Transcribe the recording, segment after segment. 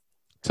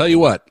Tell you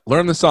what,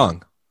 learn the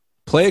song.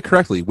 Play it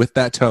correctly with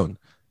that tone.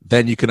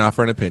 Then you can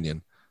offer an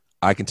opinion.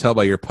 I can tell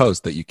by your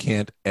post that you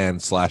can't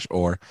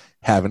and/or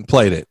haven't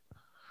played it.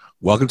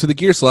 Welcome to the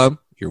Gear Slum,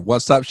 your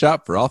one-stop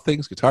shop for all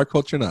things guitar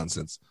culture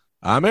nonsense.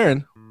 I'm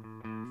Aaron.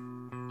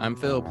 I'm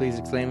Phil. Please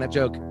explain that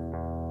joke.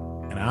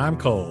 And I'm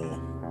Cole.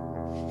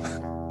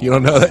 You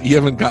don't know that? You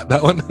haven't got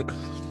that one?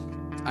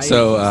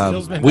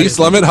 So we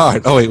slum it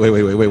hard. Oh, wait.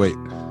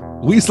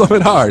 We slum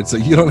it hard, so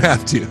you don't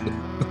have to.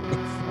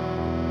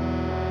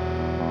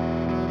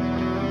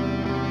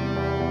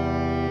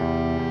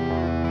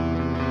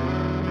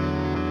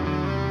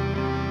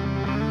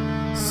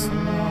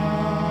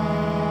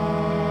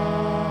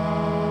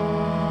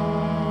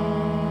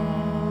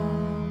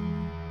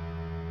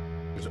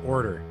 There's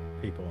order,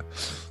 people.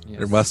 Yes.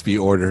 There must be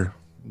order.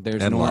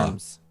 There's and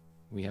norms.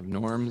 We have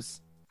norms.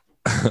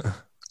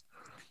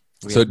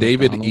 So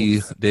David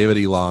E.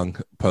 Long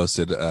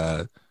posted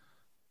a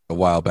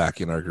while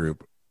back in our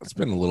group. It's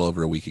been a little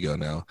over a week ago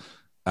now.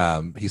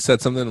 He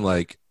said something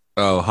like,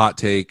 "Oh, hot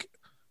take.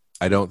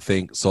 I don't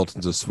think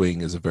Sultans of Swing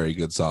is a very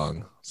good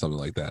song." Something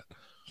like that.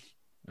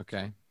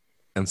 Okay.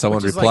 And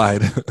someone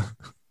replied,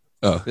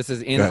 "Oh, this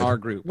is in our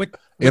group.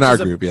 In our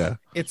group, yeah.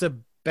 It's a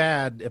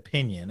bad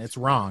opinion. It's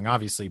wrong,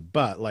 obviously,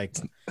 but like,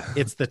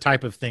 it's the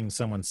type of thing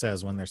someone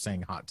says when they're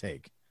saying hot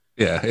take.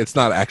 Yeah, it's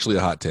not actually a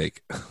hot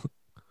take."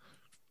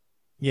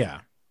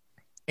 Yeah,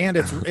 and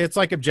it's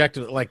like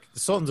objective. Like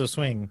Sultans of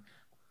Swing,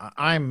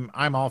 I'm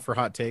all for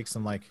hot takes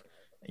and like,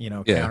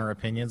 counter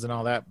opinions and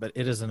all that. But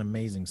it is an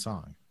amazing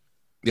song.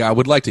 Yeah, I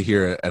would like to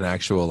hear an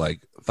actual like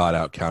thought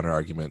out counter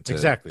argument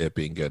to it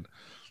being good.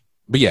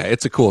 But yeah,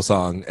 it's a cool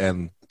song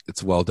and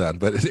it's well done.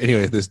 But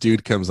anyway, this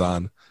dude comes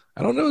on.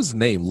 I don't know his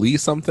name. Lee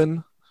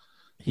something.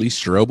 Lee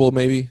Strobel,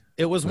 maybe.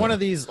 It was one of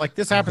these. Like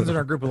this happens in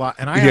our group a lot,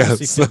 and I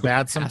honestly feel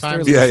bad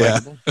sometimes. Yeah.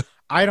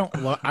 I don't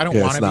want to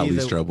be Lee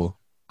Strobel.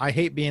 I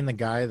hate being the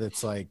guy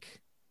that's like,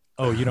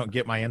 "Oh, you don't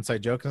get my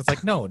inside joke," and it's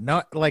like, no,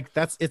 like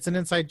it's an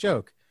inside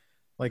joke.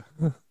 Like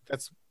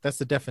that's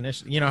the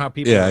definition. You know how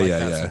people are like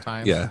that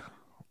sometimes. Yeah.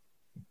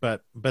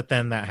 But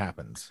then that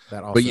happens.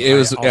 That also. But it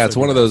was it's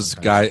one of those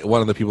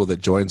one of the people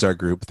that joins our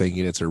group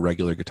thinking it's a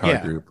regular guitar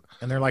group.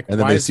 And they're like, and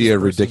then they see a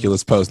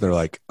ridiculous post and they're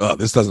like, "Oh,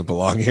 this doesn't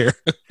belong here."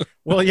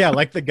 Well, yeah,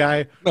 like the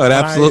guy. No, it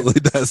absolutely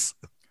does.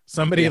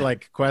 Somebody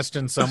like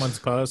questioned someone's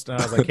post, and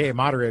I was like, "Hey,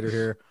 moderator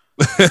here,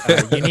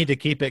 you need to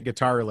keep it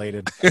guitar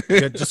related.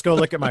 Just go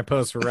look at my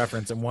post for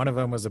reference." And one of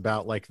them was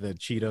about like the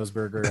Cheetos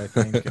burger, I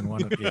think, and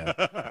one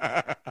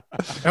that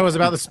was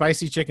about the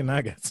spicy chicken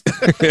nuggets.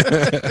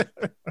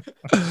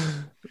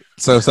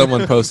 So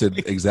someone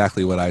posted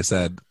exactly what I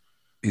said.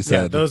 He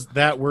said,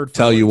 that word.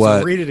 Tell you what,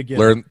 so read it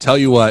again.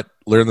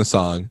 Learn the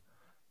song,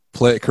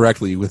 play it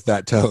correctly with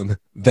that tone.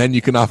 Then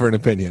you can offer an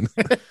opinion.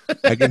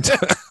 I can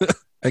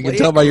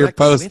tell by your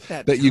post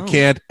that you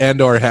can't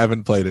and/or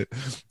haven't played it.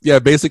 Yeah,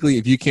 basically,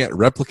 if you can't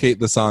replicate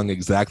the song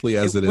exactly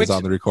as it is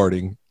on the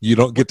recording, you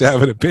don't get to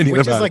have an opinion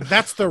about it. Which is like,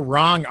 that's the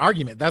wrong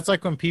argument. That's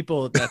like when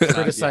people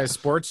criticize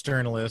sports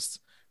journalists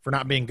for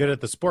not being good at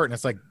the sport, and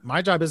it's like,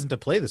 my job isn't to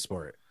play the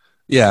sport.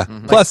 Yeah.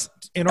 Mm-hmm. Plus,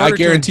 in order I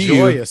guarantee to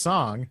enjoy a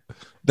song,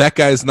 that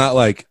guy's not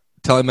like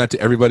telling that to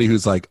everybody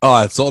who's like,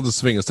 "Oh, Sultans of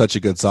Swing is such a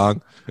good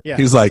song." Yeah,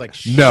 he's like,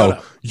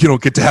 "No, you don't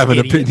get to have an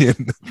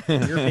opinion.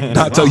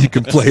 Not until you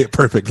can play it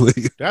perfectly."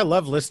 Dude, I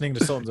love listening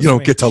to Sultans of Swing. You don't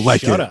Swing. get to like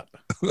Shut it. Up.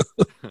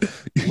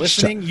 You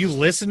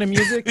listen to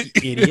music, you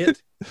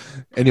idiot.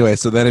 Anyway,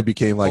 so then it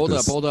became like hold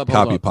this up.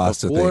 copy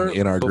pasta thing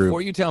in our group.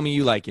 Before you tell me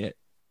you like it,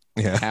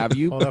 have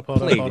you hold up,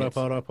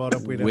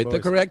 with the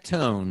correct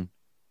tone?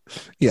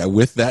 Yeah,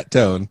 with that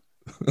tone.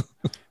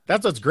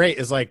 That's what's great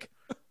is like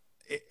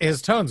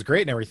his tone's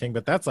great and everything,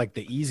 but that's like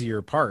the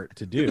easier part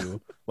to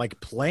do. Like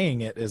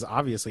playing it is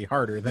obviously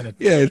harder than it.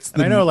 Yeah, it's.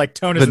 I know like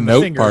tone is in the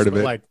note fingers, part of but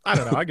it. like I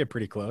don't know, I get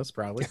pretty close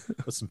probably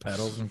with some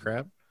pedals and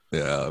crap.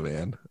 Yeah,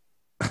 man.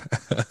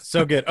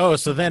 So good. Oh,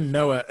 so then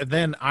Noah.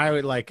 Then I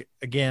would like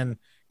again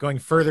going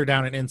further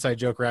down an inside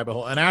joke rabbit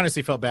hole, and I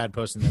honestly felt bad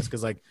posting this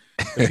because like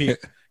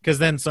because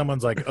then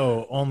someone's like,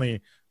 "Oh,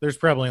 there's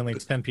probably only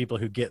 10 people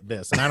who get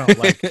this," and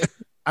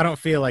I don't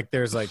feel like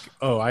there's like,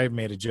 "Oh, I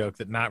made a joke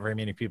that not very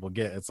many people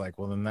get." It's like,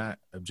 well, then that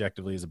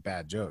objectively is a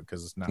bad joke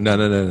because it's not.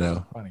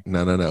 No. Funny.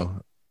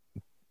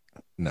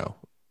 No.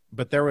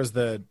 But there was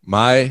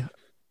my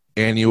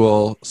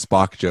annual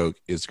Spock joke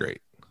is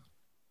great.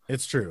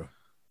 It's true.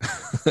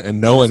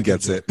 And no one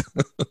gets it.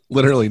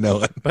 Literally no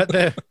one.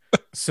 But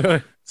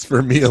it's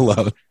for me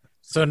alone.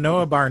 So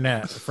Noah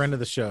Barnett, a friend of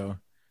the show,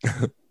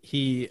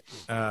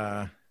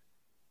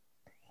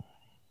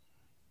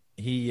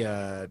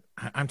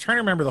 I'm trying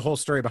to remember the whole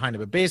story behind it,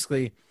 but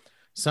basically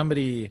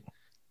somebody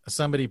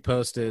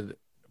posted,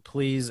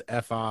 "Please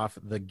F off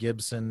the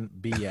Gibson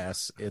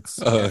BS. It's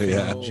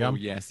jump.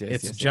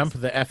 It's jump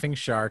the effing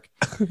shark."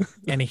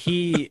 And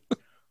he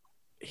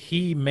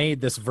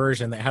made this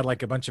version that had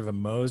like a bunch of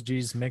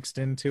emojis mixed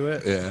into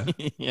it. Yeah.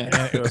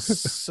 And it was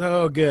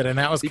so good. And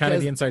that was kind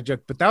of the inside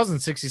joke, but that was in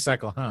 60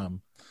 Cycle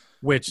Hum,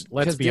 which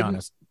let's be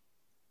honest,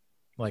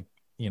 like,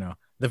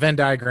 the Venn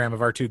diagram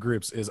of our two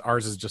groups is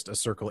ours is just a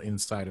circle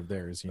inside of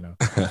theirs,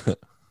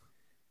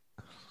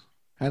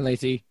 Hi,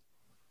 Lacey.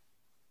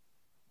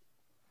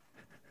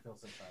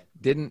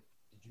 Did you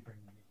bring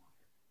me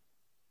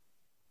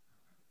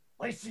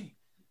water? Lacey.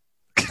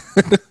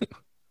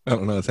 I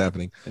don't know what's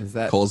happening. Is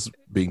that Cole's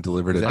being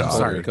delivered a dog?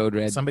 Sorry, Code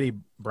Red. Somebody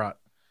brought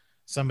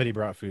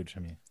food to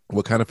me.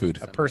 What kind of food?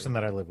 A person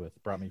that I live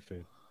with brought me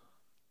food.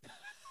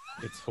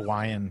 It's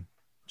Hawaiian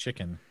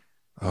chicken.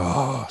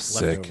 Oh,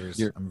 sick!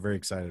 I'm very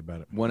excited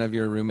about it. One of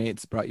your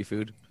roommates brought you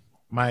food?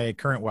 My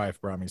current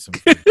wife brought me some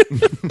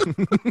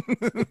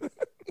food.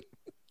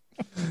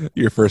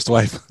 Your first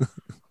wife.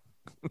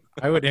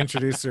 I would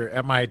introduce her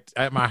at my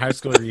high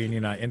school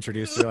reunion. I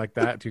introduced her like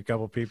that to a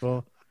couple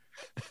people,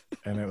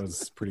 and it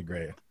was pretty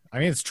great. I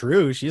mean, it's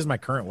true. She's my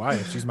current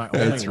wife. She's my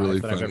only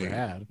wife that I've ever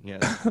had.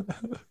 Yeah.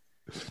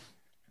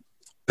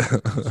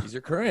 She's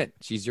your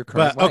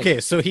current wife.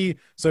 Okay, so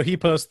he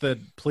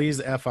posted,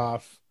 please F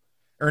off.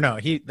 Or no,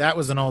 that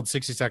was an old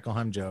 60-second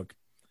hum joke.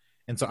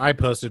 And so I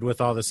posted with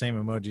all the same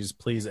emojis,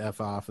 please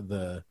F off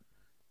the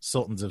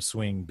Sultans of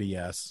Swing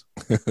BS.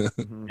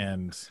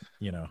 And,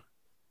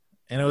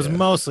 and it was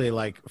mostly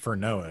like for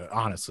Noah,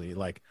 honestly,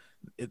 like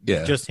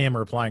just him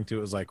replying to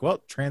it was like, well,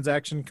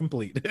 transaction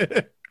complete.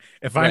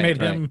 If I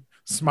made him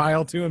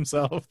smile to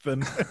himself,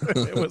 then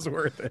it was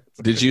worth it.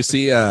 Did you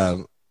see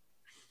that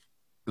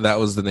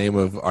was the name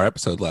of our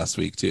episode last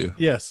week too?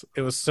 Yes,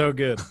 it was so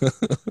good.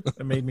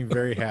 It made me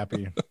very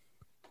happy.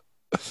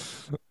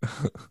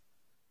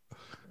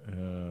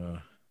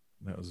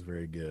 That was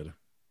very good.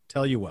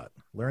 Tell you what,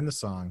 learn the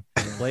song,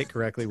 play it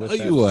correctly with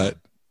Tell you what.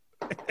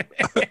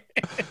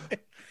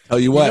 Tell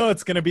you what. You know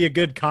it's going to be a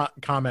good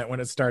comment when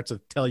it starts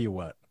with "tell you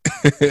what."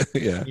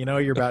 Yeah. You know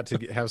you're about to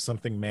have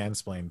something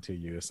mansplained to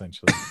you,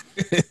 essentially.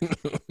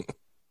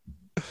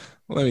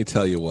 Let me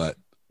tell you what.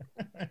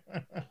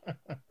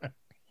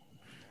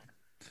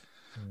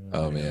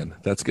 Oh man,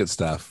 that's good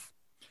stuff.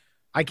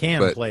 I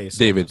can play.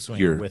 David,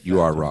 you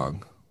are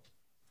wrong.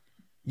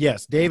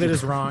 Yes, David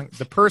is wrong.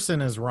 The person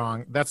is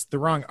wrong. That's the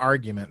wrong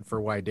argument for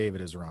why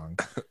David is wrong.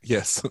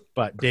 Yes.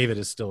 But David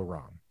is still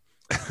wrong.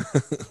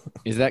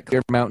 Is that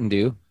clear Mountain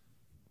Dew?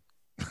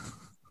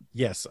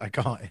 Yes, I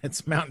call it.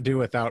 It's Mountain Dew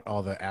without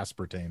all the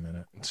aspartame in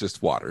it. It's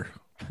just water.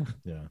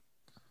 Yeah.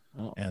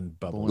 And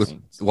bubbles.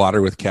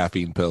 Water with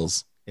caffeine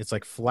pills. It's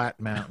like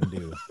flat Mountain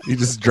Dew. You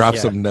just drop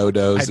some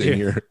no-dos in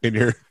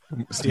your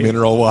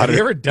mineral water. Have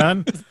you ever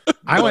done?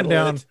 I went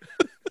down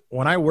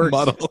when I worked.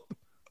 Muddle.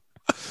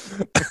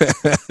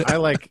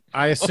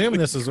 I assume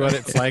this is what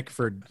it's like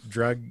for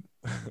drug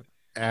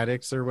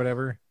addicts or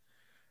whatever.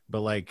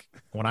 But like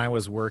when I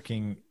was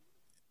working,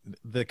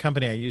 the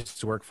company I used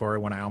to work for,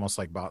 when I almost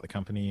like bought the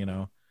company, and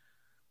I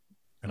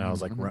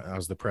was like, I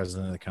was the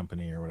president of the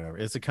company or whatever.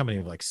 It's a company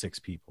of like 6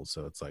 people,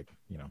 so it's like,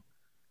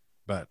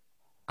 but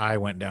I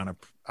went down a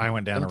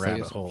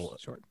rabbit hole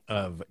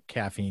of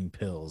caffeine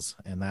pills,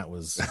 and that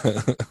was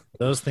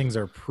those things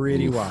are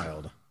pretty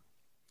wild.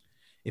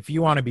 If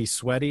you want to be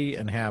sweaty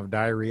and have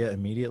diarrhea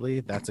immediately,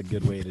 that's a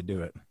good way to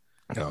do it.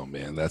 Oh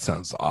man, that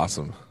sounds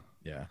awesome.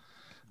 Yeah.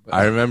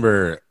 I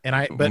remember,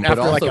 but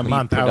after like a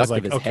month, I was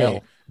like,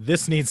 okay,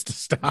 this needs to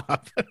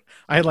stop.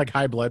 I had like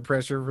high blood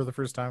pressure for the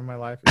first time in my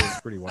life. It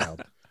was pretty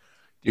wild.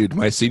 Dude,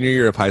 my senior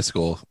year of high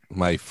school,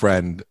 my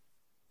friend,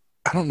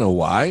 I don't know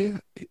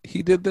why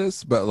he did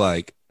this, but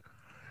like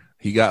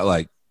he got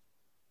like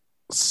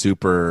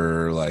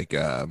super like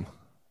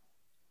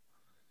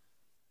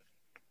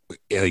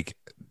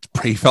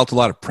he felt a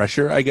lot of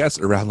pressure, I guess,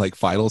 around like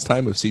finals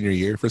time of senior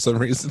year for some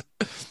reason.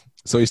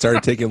 So he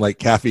started taking like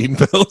caffeine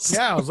pills.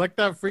 Yeah, it was like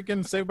that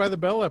freaking Saved by the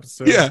Bell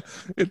episode. Yeah,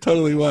 it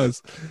totally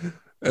was.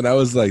 And I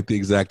was like the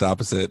exact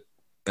opposite.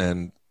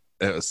 And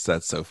that's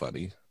so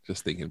funny,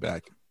 just thinking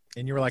back.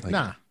 And you were like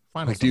nah.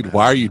 Like, dude,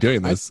 why are you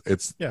doing this?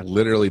 It's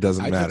literally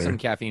doesn't matter. I took some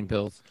caffeine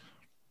pills.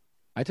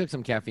 I took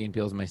some caffeine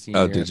pills my senior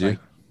year. Oh, did you?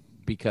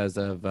 Because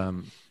of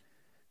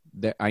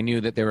I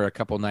knew that there were a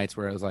couple nights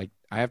where I was like,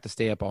 I have to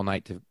stay up all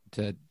night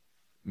to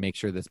make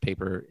sure this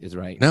paper is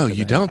right. No,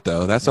 you don't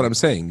though. That's what I'm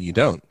saying. You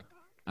don't.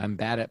 I'm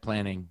bad at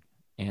planning,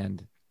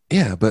 and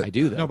but I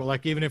do that. No, but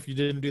like even if you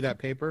didn't do that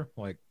paper,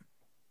 like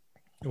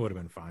it would have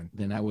been fine.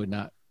 Then I would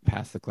not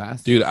pass the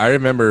class. Dude, I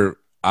remember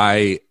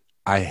I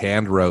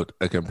hand wrote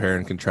a compare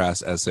and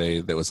contrast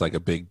essay that was like a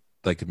big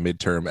like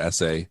midterm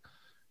essay,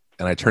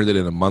 and I turned it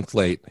in a month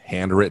late,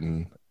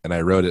 handwritten, and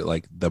I wrote it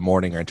like the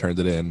morning I turned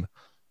it in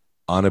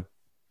on a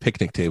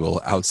picnic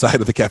table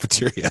outside of the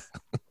cafeteria.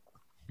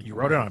 You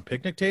wrote it on a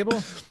picnic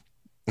table?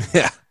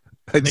 Yeah.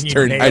 I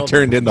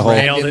turned in the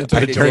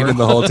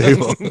whole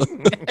table.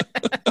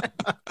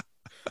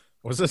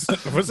 Was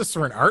this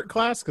for an art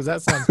class? Because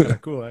that sounds kind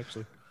of cool,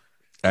 actually.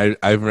 I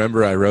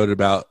remember I wrote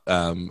about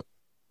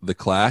the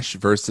Clash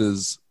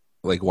versus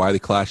like why the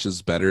Clash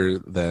is better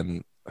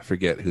than, I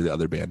forget who the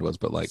other band was,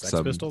 but like Sex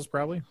Pistols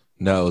probably.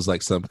 No, it was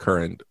like some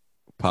current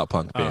pop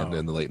punk band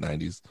in the late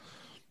 90s.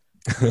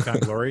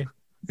 Glory.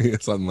 Yeah,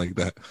 something like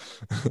that.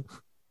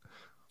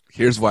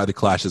 Here's why the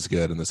Clash is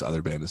good and this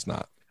other band is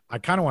not. I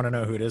kind of want to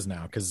know who it is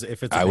now, because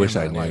if it's I wish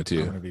I knew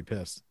too. I'm going to be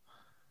pissed.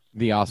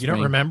 The Offspring. You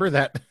don't remember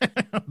that?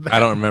 I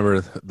don't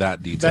remember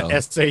that detail. That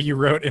essay you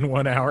wrote in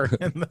 1 hour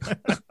in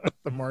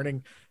the the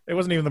morning. It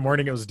wasn't even the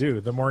morning it was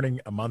due. The morning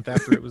a month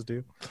after it was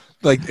due.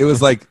 Like it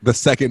was like the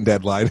second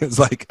deadline. It's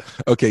like,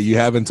 okay, you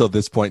have until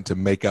this point to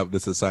make up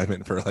this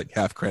assignment for like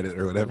half credit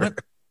or whatever.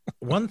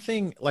 One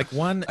thing, like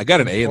one. I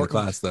got an A in the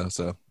class though,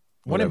 so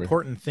whatever. One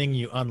important thing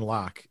you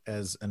unlock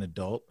as an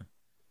adult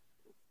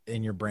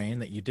in your brain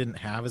that you didn't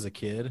have as a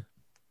kid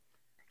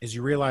is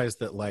you realize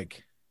that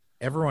like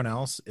everyone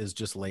else is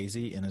just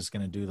lazy and is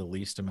going to do the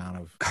least amount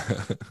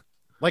of.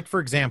 Like, for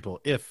example,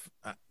 if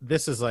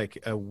this is like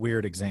a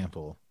weird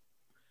example,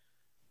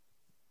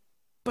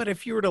 but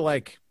if you were to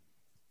like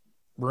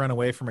run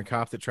away from a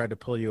cop that tried to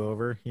pull you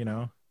over, you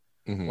know,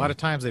 a lot of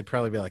times they'd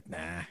probably be like,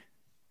 nah,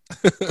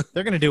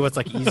 they're going to do what's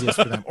like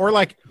easiest for them. Or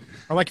like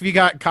if you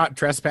got caught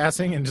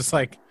trespassing and just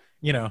like,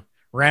 you know,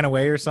 ran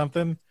away or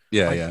something.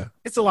 Yeah. Like, yeah.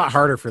 It's a lot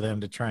harder for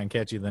them to try and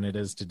catch you than it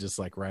is to just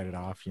like write it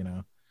off, you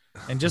know?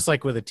 And just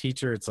like with a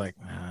teacher, it's like,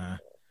 I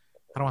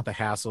don't want the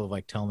hassle of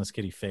like telling this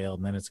kid he failed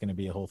and then it's going to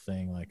be a whole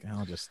thing. Like,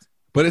 I'll just.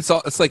 But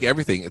it's like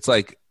everything. It's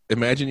like,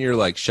 imagine you're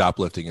like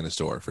shoplifting in a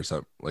store for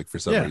some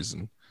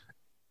reason.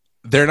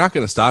 They're not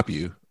going to stop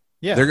you.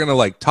 Yeah. They're going to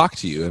like talk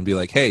to you and be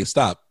like, hey,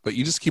 stop. But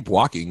you just keep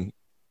walking.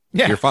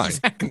 Yeah. You're fine.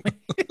 Exactly.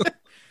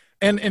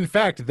 And in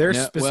fact, they're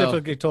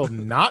specifically told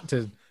not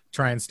to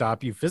try and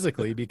stop you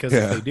physically because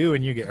if they do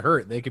and you get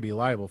hurt, they could be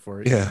liable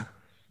for it. Yeah.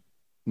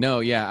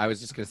 No, yeah. I was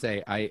just going to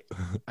say,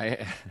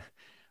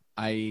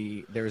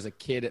 there was a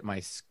kid at my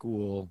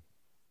school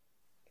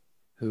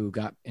who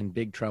got in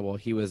big trouble.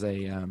 He was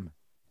like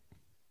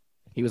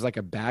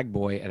a bag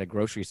boy at a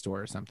grocery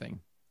store or something,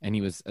 and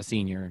he was a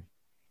senior.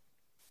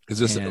 Is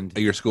this at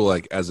your school,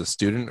 like as a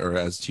student or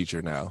as a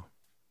teacher now?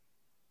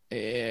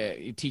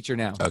 Teacher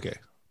now. Okay.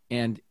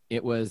 And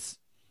it was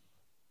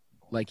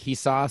like he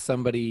saw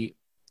somebody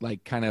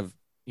like kind of,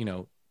 you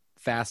know,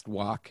 fast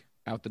walk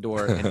out the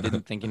door and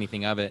didn't think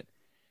anything of it,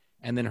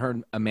 and then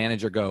heard a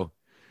manager go,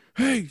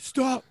 hey,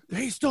 stop,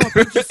 you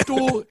just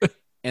stole it.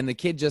 And the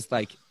kid just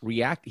like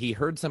he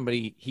heard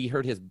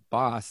his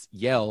boss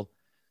yell,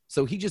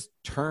 so he just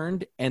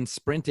turned and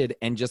sprinted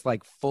and just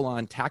like full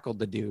on tackled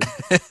the dude.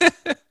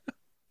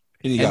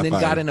 and then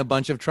got in a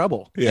bunch of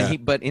trouble. Yeah.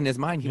 But in his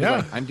mind, he was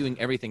like, I'm doing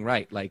everything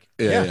right. Like,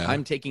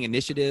 I'm taking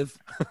initiative.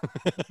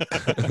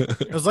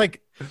 It was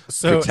like,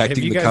 so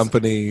protecting the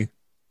company.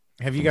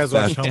 Have you guys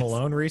watched Home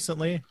Alone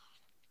recently?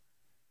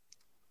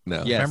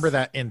 No. Yes. Remember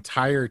that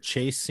entire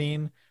chase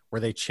scene where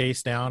they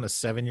chase down a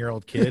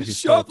 7-year-old kid who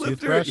stole a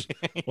toothbrush?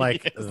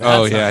 Like,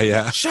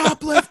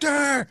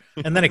 shoplifter!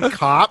 And then a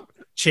cop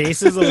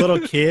chases a little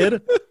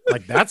kid.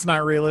 Like, that's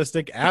not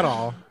realistic at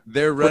all.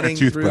 They're running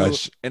through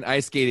an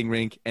ice skating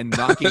rink and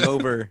knocking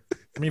over.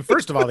 I mean,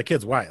 first of all, the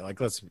kid's white.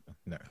 Like,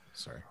 no,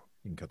 sorry.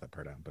 You can cut that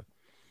part out. But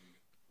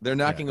they're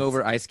knocking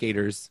over ice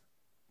skaters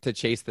to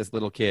chase this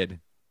little kid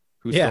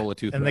who stole a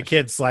toothbrush. And the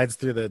kid slides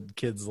through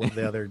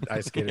the other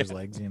ice skater's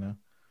legs, you know?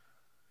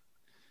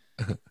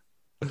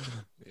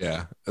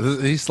 Yeah.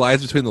 He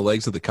slides between the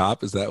legs of the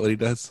cop. Is that what he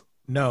does?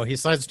 No, he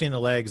slides between the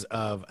legs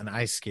of an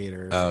ice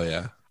skater. Oh,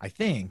 yeah. I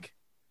think.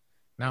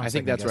 Now I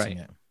think that's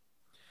right.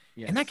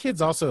 Yes. And that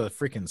kid's also a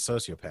freaking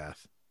sociopath.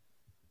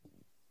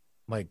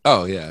 Like,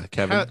 oh, yeah.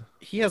 Kevin.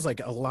 He has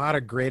like a lot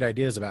of great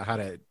ideas about how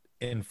to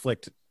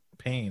inflict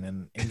pain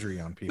and injury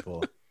on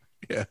people.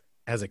 Yeah.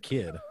 As a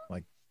kid.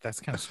 Like,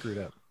 that's kind of screwed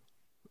up.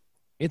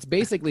 It's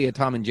basically a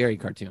Tom and Jerry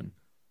cartoon.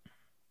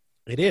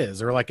 It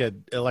is. Or like a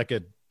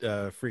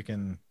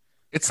freaking.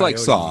 It's like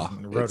Saw.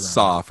 It's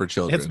Saw for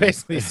children. It's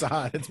basically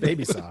Saw. It's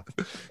Baby Saw.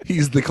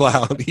 He's the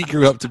clown. He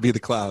grew up to be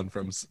the clown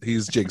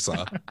he's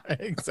Jigsaw.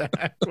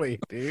 Exactly,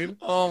 dude.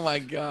 Oh my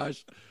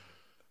gosh.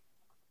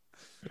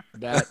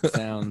 That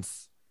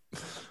sounds.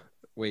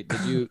 Wait,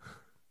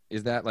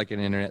 is that like an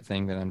internet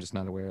thing that I'm just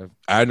not aware of?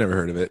 I've never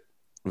heard of it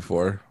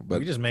before, but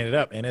we just made it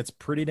up and it's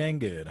pretty dang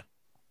good.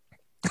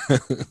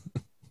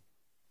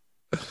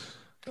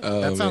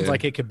 That sounds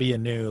like it could be a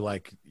new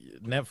like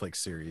Netflix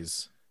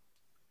series.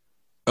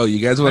 Oh, you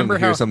guys want to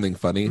hear something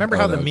funny? Remember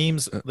how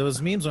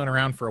those memes went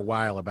around for a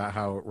while about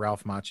how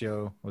Ralph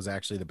Macchio was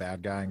actually the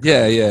bad guy?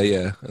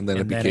 Yeah. And then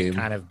it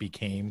kind of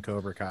became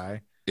Cobra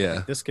Kai. Yeah.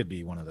 Like, this could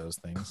be one of those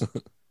things.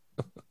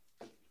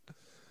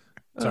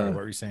 Sorry, what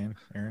were you saying,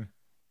 Aaron?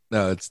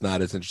 No, it's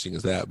not as interesting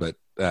as that. But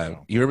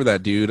you remember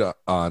that dude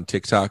on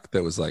TikTok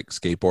that was like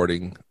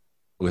skateboarding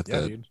with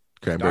the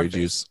cranberry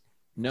juice?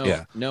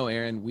 No,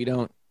 Aaron, we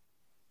don't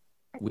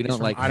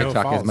like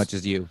TikTok as much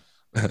as you.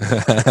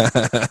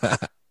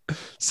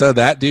 So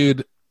that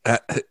dude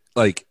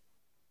like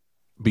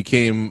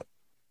became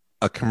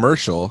a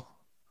commercial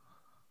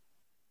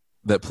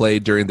that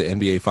played during the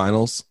NBA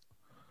finals.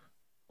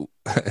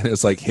 And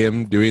it's like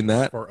him doing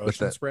that. For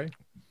Ocean Spray?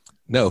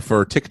 No,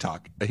 for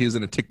TikTok. He was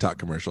in a TikTok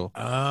commercial.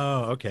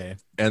 Oh, okay.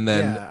 And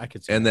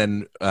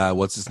then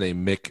what's his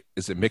name?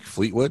 Is it Mick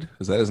Fleetwood?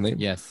 Is that his name?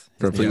 Yes.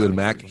 From Fleetwood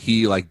Mac.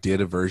 He like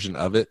did a version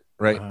of it,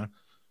 right? Uh-huh.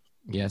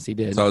 Yes, he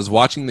did. So I was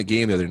watching the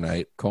game the other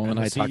night. Cole and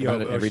I talk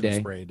about it every day.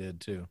 Spray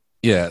did too.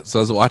 Yeah, so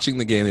I was watching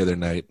the game the other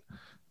night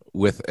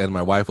and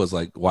my wife was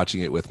like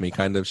watching it with me,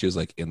 kind of. She was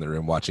like in the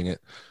room watching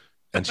it,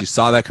 and she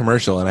saw that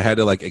commercial, and I had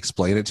to like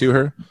explain it to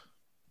her.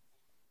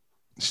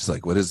 She's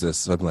like, what is this?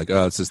 So I'm like,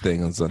 oh, it's this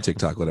thing. It's on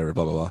TikTok, whatever,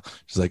 blah, blah, blah.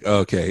 She's like, oh,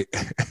 okay.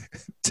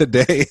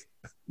 Today,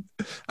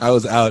 I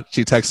was out.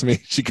 She texts me.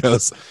 She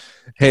goes,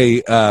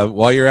 hey,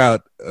 while you're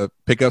out,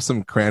 pick up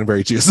some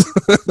cranberry juice.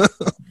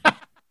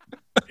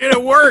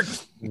 It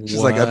worked.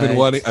 She's like,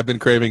 I've been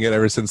craving it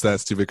ever since that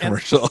stupid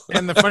commercial.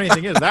 And the funny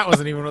thing is, that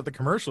wasn't even what the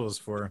commercial was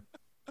for.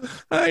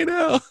 I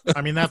know.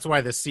 I mean, that's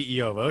why the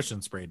CEO of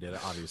Ocean Spray did it,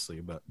 obviously.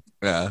 But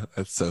yeah,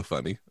 that's so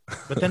funny.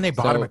 But then they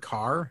bought him a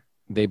car.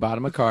 They bought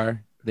him a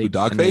car.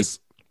 Dogface?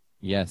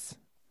 Yes.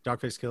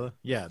 Dogface Killer?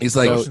 Yeah. He's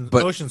like,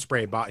 Ocean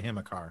Spray bought him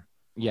a car.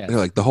 Yes. They're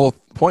like, the whole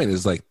point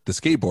is like the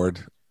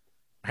skateboard.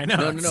 I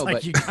know. No.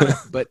 Like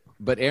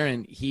but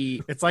Aaron,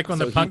 it's like when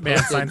the punk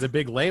band signs a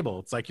big label.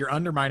 It's like you're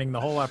undermining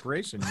the whole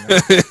operation. You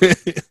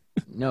know?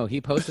 No,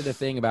 he posted a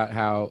thing about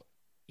how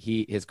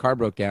his car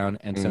broke down,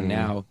 and so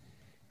now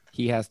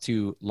he has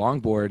to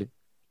longboard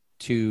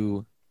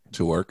to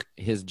work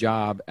his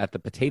job at the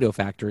potato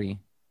factory.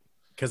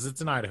 Because it's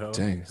in Idaho.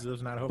 Dang. He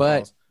lives in Idaho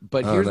But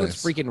Falls. Here's nice.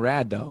 what's freaking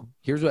rad, though.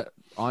 Here's what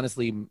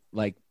honestly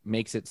like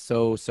makes it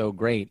so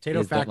great. Potato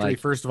is that, factory, like,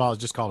 first of all, is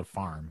just called a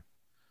farm.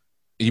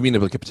 You mean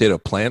like a potato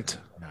plant?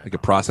 No, Like a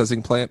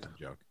processing plant?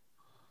 joke.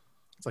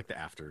 It's like the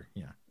after,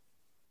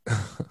 yeah.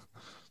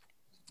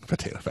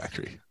 Potato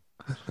factory.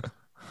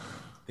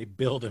 They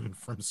build them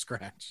from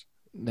scratch.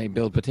 They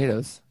build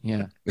potatoes.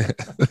 Yeah.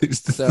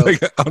 So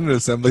like on an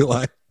assembly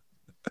line.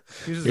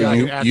 He's the guy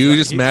who adds You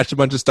just mash a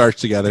bunch of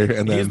starch together,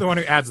 and he's then the one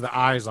who adds the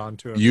eyes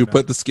onto it. you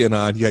put the skin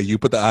on. Yeah, you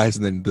put the eyes,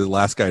 and then the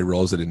last guy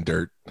rolls it in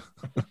dirt.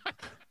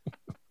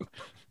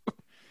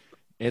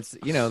 It's,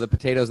 the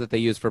potatoes that they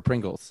use for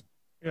Pringles.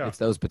 Yeah. It's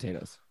those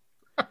potatoes.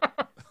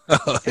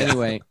 Oh,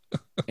 yeah.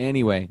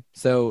 Anyway,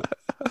 so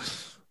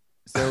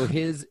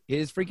his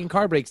freaking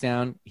car breaks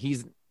down.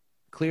 He's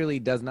clearly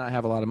does not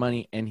have a lot of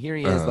money, and here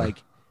he is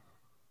like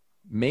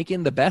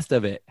making the best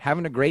of it,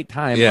 having a great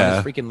time on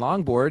his freaking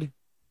longboard,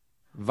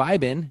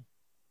 vibing,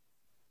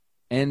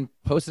 and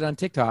posted on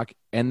TikTok.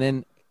 And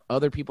then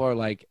other people are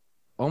like,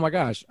 "Oh my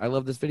gosh, I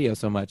love this video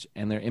so much,"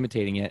 and they're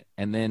imitating it.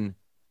 And then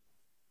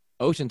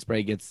Ocean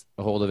Spray gets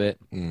a hold of it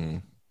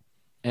and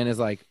is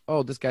like,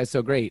 "Oh, this guy's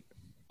so great.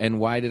 And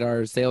why did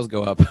our sales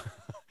go up?"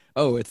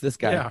 Oh, it's this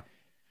guy.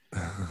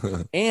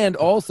 Yeah. And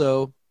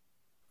also,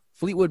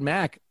 Fleetwood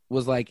Mac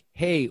was like,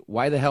 "Hey,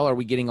 why the hell are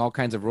we getting all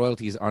kinds of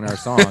royalties on our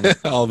song?"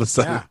 All of a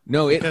sudden. Yeah.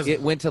 No, it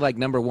went to like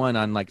 #1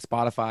 on like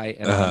Spotify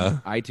and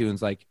on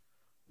iTunes, like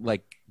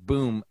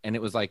boom, and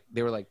it was like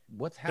they were like,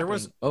 "What's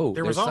happening?"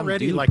 There was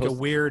already like a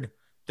weird.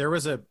 There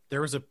was a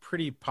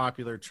pretty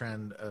popular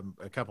trend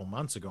a couple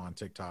months ago on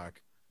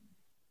TikTok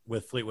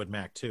with Fleetwood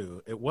Mac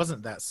too. It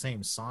wasn't that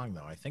same song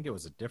though. I think it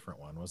was a different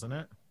one, wasn't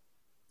it?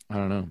 I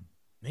don't know.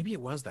 Maybe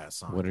it was that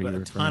song. What are but you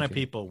a ton of referring to?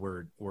 people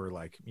were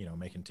like,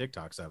 making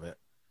TikToks of it.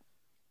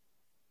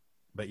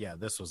 But yeah,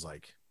 this was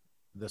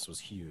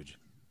huge.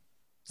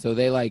 So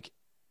they like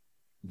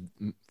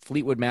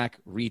Fleetwood Mac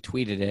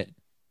retweeted it,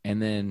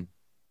 and then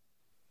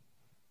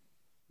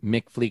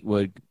Mick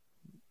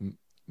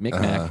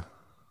Mac,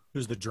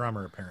 Who's the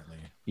drummer apparently?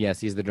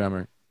 yes, he's the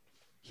drummer.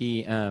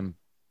 He he's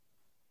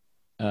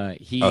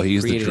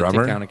the created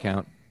drummer? a TikTok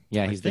account.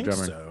 Yeah, he's I the think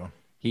drummer. So.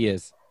 He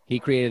is. He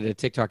created a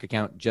TikTok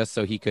account just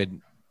so he could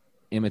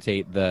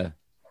imitate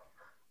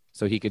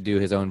so he could do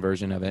his own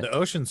version of it. The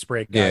Ocean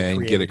Spray guy Yeah, and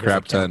get created a his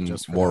crap account ton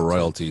just for more that, too.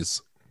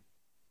 royalties.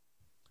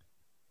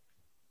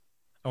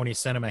 Oh, and he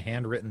sent him a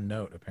handwritten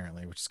note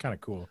apparently, which is kind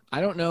of cool.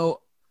 I don't know.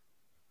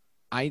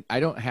 I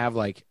don't have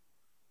like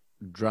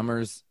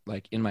drummers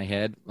like in my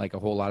head, like a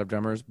whole lot of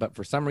drummers, but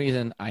for some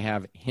reason I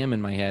have him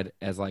in my head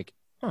as like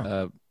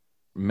a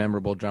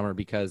memorable drummer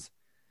because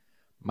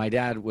my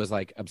dad was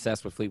like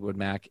obsessed with Fleetwood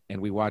Mac, and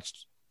we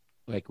watched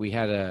we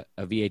had a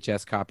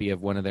VHS copy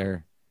of one of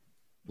their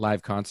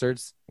live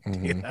concerts,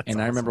 Mhm. That's and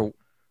awesome.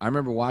 I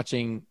remember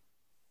watching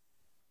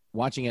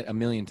it a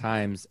million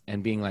times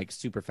and being like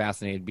super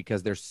fascinated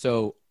because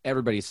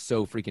everybody's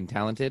so freaking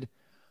talented,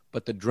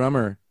 but the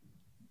drummer,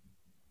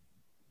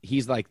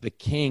 he's like the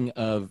king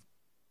of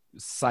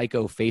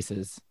psycho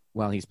faces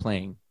while he's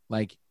playing.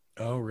 Like,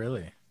 Oh,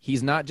 really?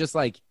 he's not just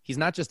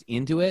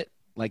into it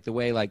like the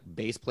way like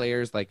bass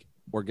players like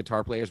or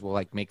guitar players will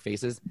like make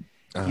faces.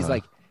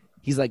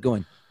 He's like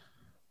going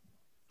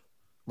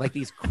like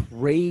these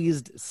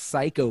crazed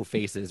psycho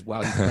faces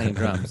while he's playing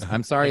drums.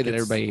 I'm sorry Like that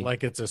it's- everybody.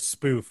 like it's a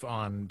spoof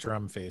on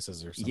Drum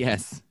Faces or something.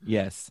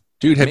 Yes.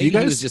 Dude, have Maybe you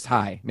guys? he was just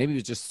high. Maybe he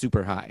was just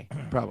super high.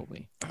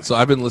 Probably. So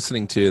I've been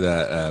listening to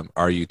that.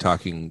 Are you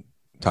talking?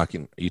 Are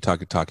you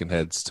talking Talking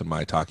Heads to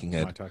My Talking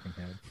Head? My Talking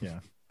Head. Yeah.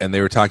 And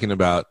they were talking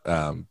about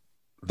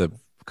the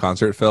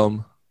concert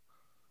film.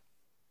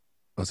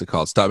 What's it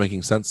called? Stop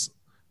Making Sense.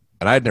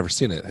 And I had never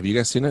seen it. Have you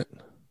guys seen it?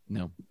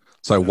 No.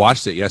 So I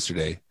watched it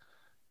yesterday.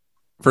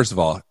 First of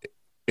all,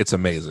 it's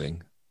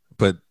amazing,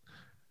 but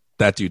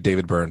that dude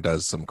David Byrne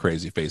does some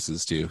crazy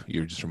faces too.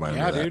 You just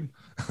reminded me of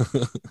that.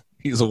 Dude.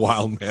 He's a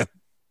wild man.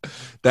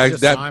 just saw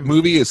That him.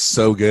 movie is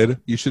so good.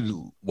 You should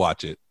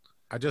watch it.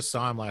 I just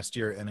saw him last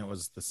year, and it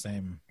was the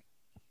same.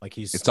 Like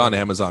It's on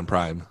Amazon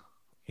Prime.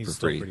 He's for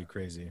still free. pretty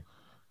crazy.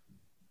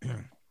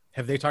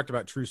 Have they talked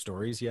about True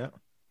Stories yet?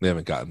 They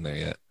haven't gotten there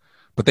yet,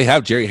 but they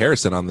have Jerry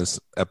Harrison on this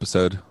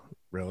episode.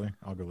 Really?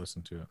 I'll go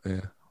listen to it.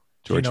 Yeah,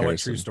 George Do you know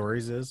Harrison. What True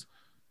Stories is?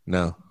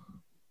 No.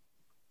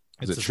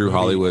 Is it True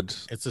Hollywood?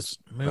 It's this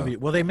movie. Oh.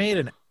 Well, they made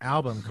an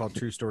album called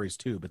True Stories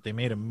too, but they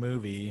made a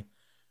movie,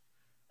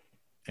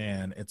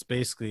 and it's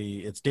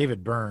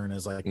David Byrne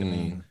as like the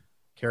main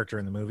character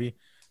in the movie,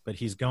 but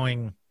he's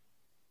going.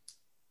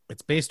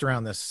 It's based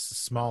around this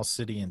small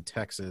city in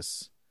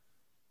Texas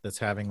that's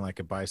having like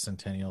a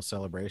bicentennial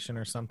celebration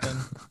or something.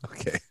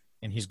 Okay.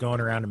 And he's going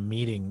around and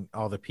meeting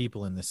all the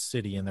people in this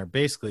city, and they're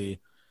basically,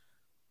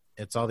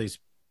 it's all these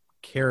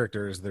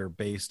characters that are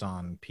based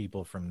on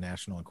people from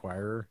National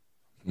Enquirer.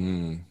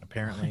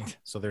 Apparently.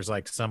 So there's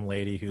like some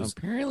lady who's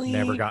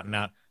never gotten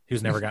out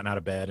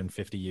of bed in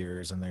 50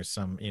 years, and there's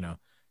some, there's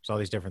all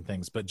these different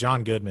things, but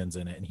John Goodman's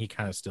in it, and he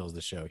kind of steals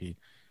the show.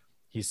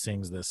 He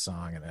sings this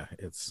song, and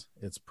it's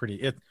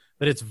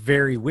but it's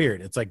very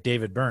weird. It's like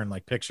David Byrne,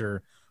 like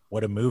picture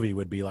what a movie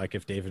would be like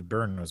if David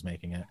Byrne was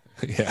making it.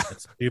 Yeah.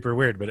 It's super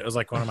weird, but it was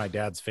like one of my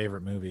dad's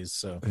favorite movies.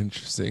 So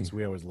interesting.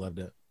 We always loved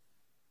it.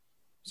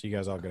 So you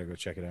guys all got to go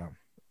check it out.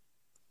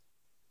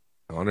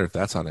 I wonder if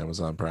that's on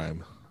Amazon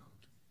Prime.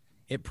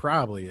 It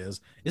probably is.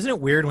 Isn't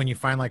it weird when you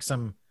find like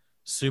some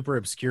super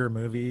obscure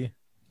movie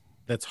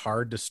that's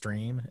hard to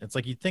stream? It's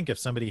like you'd think if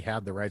somebody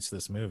had the rights to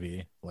this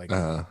movie, like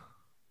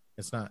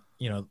it's not,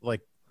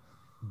 like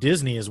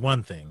Disney is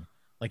one thing.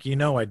 Like,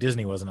 why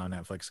Disney wasn't on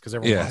Netflix, because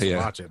everyone wants to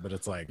watch it, but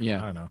it's like, I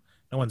don't know.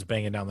 No one's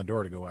banging down the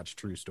door to go watch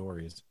True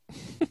Stories.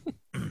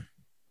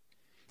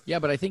 Yeah,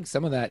 but I think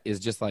some of that is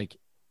just like,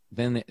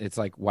 then it's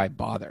like, why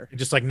bother? It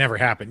just like never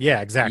happened.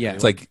 Yeah, exactly. Yeah,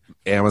 it's like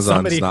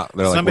Amazon's they're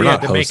like, we're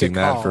not hosting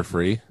that for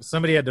free.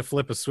 Somebody had to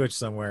flip a switch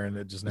somewhere, and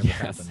it just never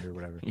happened or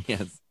whatever.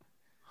 Yes.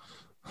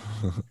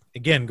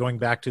 Again, going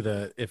back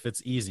to if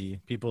it's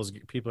easy, people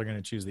are going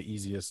to choose the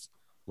easiest,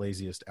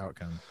 laziest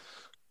outcome.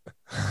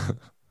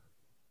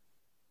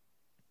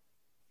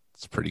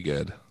 It's pretty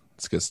good.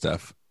 It's good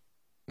stuff.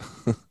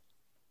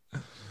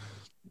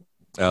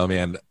 Oh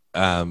man.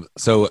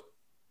 So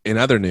in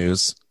other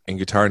news, in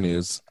guitar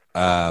news,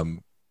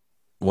 one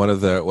of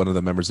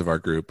the members of our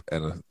group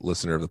and a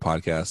listener of the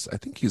podcast, I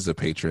think he's a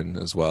patron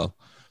as well,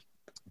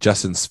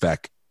 Justin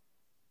Speck,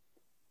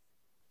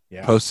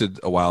 posted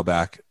a while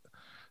back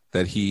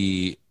that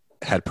he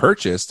had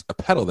purchased a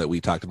pedal that we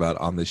talked about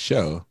on this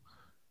show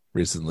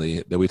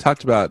recently, that we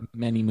talked about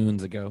many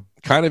moons ago,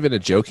 kind of in a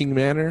joking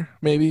manner,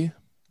 maybe.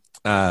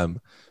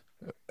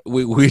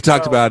 We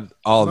talked about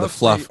all the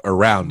fluff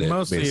around it,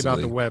 mostly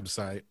basically. about the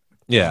website.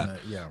 Yeah,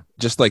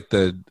 just like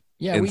the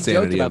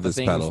insanity of this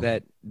pedal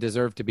that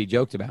deserve to be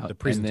joked about. The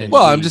presentation.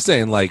 Well, I'm just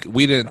saying, like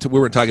we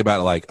weren't talking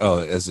about it like,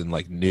 as in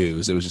like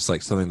news. It was just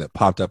like something that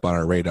popped up on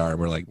our radar, and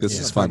we're like, this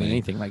is funny.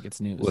 Anything like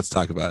it's news. Let's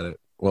talk about it.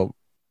 Well,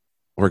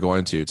 we're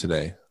going to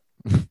today.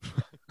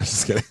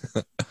 Just kidding.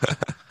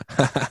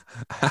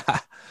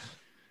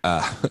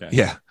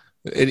 Yeah.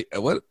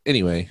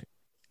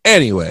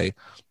 Anyway.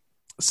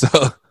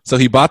 So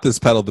he bought this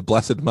pedal, the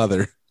Blessed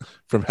Mother,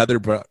 from Heather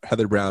Brown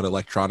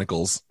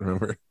Electronicals.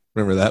 Remember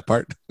that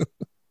part?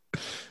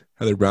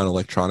 Heather Brown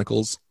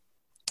Electronicals.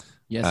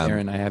 Yes,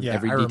 Aaron, I have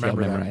every detail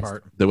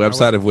memorized. The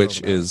website of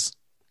which is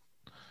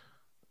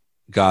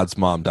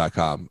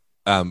godsmom.com.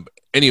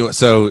 Anyway,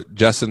 so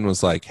Justin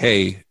was like,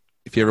 hey,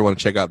 if you ever want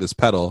to check out this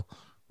pedal,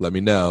 let me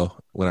know.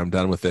 When I'm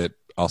done with it,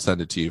 I'll send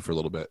it to you for a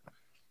little bit.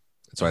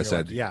 And so I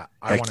said, I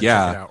want to check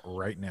it out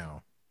right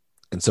now.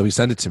 And so he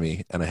sent it to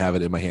me, and I have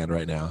it in my hand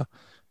right now.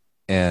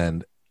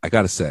 And I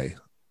got to say,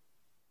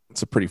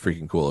 it's a pretty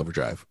freaking cool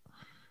overdrive.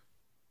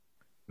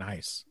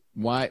 Nice.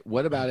 Why?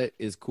 What about it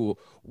is cool?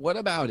 What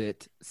about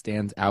it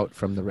stands out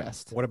from the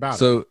rest? What about it?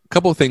 So a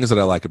couple of things that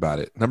I like about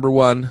it. Number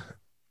one,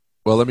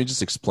 well, let me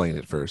just explain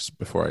it first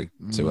before I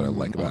say what I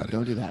like about it.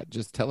 Don't do that.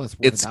 Just tell us.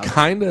 It's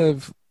kind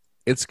of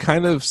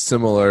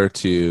similar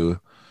to,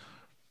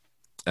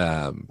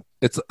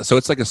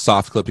 it's like a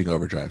soft clipping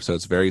overdrive. So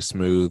it's very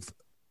smooth.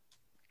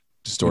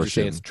 Distortion. Would you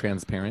say it's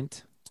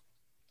transparent?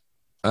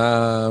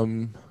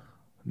 No,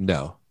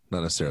 not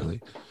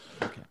necessarily.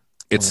 Okay.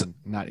 It's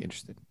not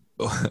interested.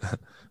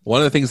 One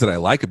of the things that I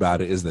like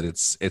about it is that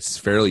it's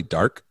fairly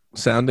dark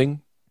sounding.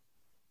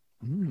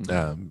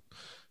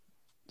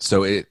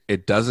 So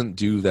it doesn't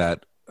do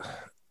that.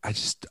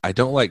 I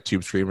don't like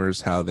Tube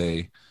Screamers, how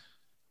they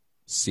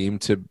seem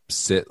to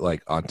sit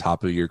like on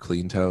top of your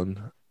clean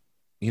tone.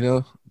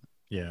 Yeah.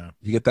 You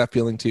get that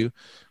feeling too,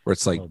 where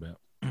it's like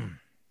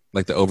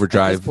like the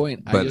overdrive,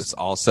 but it's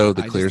also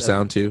the clear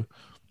sound too.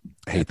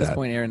 I hate that. At this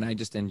point, Aaron, I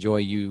just enjoy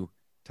you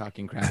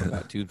talking crap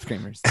about Tube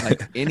Screamers.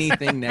 Like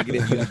anything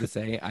negative you have to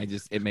say,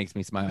 it makes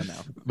me smile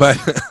now. But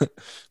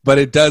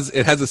it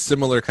has a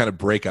similar kind of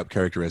breakup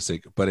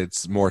characteristic, but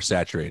it's more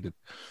saturated.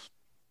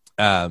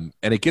 And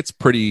it gets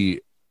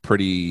pretty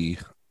dirty.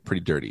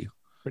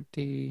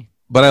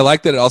 But I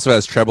like that it also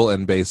has treble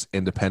and bass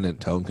independent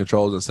tone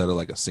controls instead of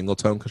like a single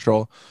tone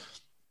control,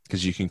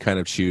 because you can kind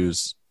of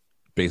choose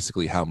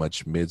basically how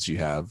much mids you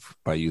have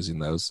by using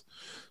those.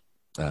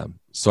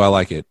 So I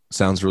like it.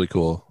 Sounds really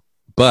cool.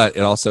 But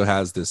it also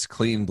has this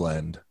clean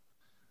blend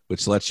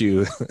which lets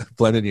you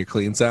blend in your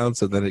clean sound,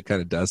 so then it kind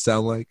of does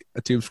sound like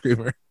a tube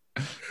screamer,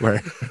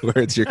 where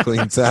it's your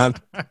clean sound.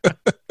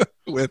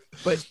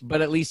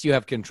 But at least you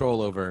have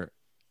control over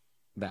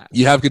that.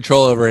 You have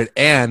control over it,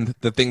 and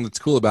the thing that's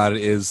cool about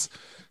it is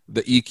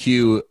the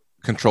EQ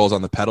controls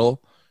on the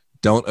pedal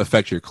don't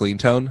affect your clean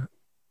tone.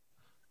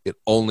 It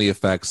only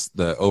affects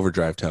the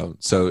overdrive tone.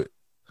 So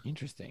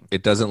interesting.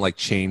 It doesn't like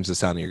change the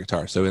sound of your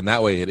guitar. So in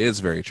that way, it is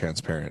very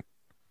transparent.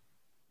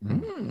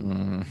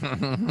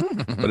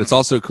 But it's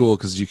also cool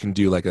because you can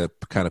do like a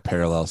kind of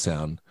parallel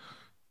sound.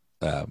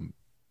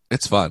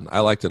 It's fun. I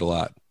liked it a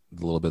lot,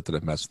 the little bit that I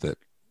messed with it.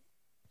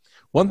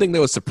 One thing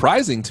that was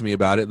surprising to me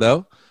about it,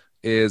 though,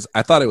 is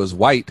I thought it was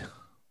white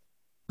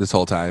this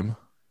whole time,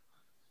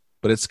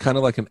 but it's kind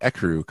of like an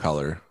ecru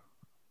color,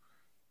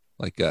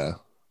 like a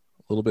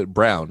little bit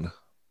brown,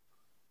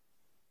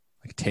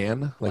 like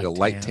tan, like a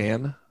light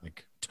tan.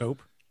 Like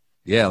taupe?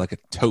 Yeah, like a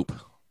taupe.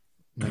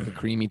 Like a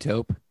creamy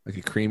taupe? Like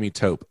a creamy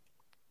taupe.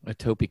 A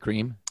taupey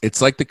cream?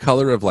 It's like the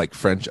color of like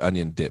French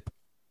onion dip.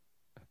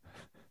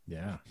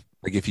 Yeah.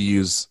 Like if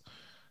you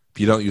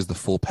don't use the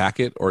full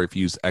packet, or if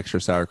you use extra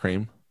sour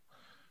cream.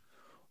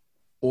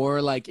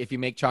 Or like if you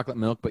make chocolate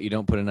milk but you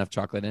don't put enough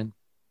chocolate in.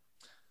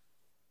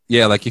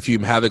 Yeah, like if you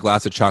have a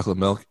glass of chocolate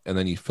milk and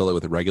then you fill it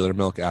with regular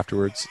milk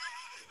afterwards.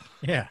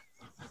 Yeah.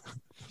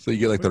 So you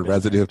get like the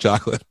residue of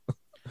chocolate.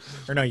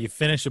 Or no, you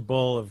finish a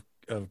bowl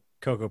of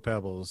Cocoa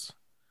Pebbles,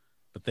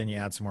 but then you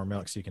add some more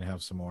milk so you can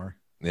have some more.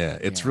 Yeah,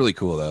 it's really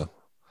cool though.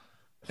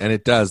 And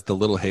it does. The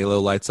little halo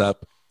lights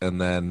up,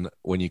 and then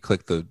when you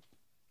click to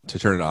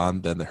turn it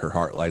on, then her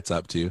heart lights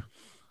up too.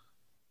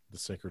 The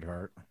Sacred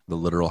Heart. The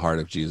literal heart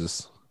of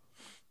Jesus.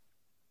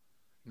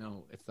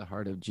 No, it's the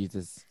heart of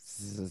Jesus'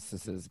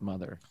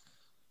 mother.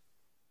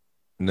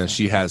 No,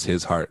 she has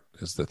his heart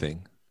is the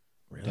thing.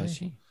 Really? Does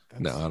she?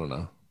 No, I don't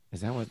know.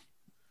 Is that what?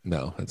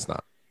 No, it's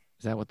not.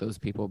 Is that what those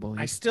people believe?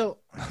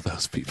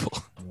 Those people.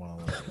 Well,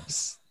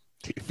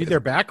 dude, they're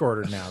back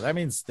ordered now. That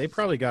means they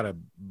probably got a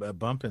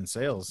bump in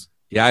sales.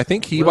 Yeah, I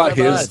think he bought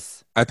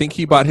his. I think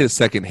he bought his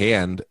second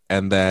hand,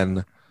 but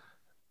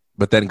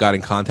then got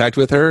in contact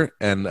with her,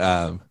 and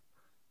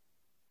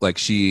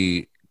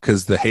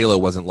because the halo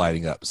wasn't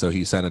lighting up, so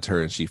he sent it to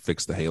her, and she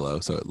fixed the halo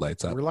so it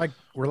lights up. We're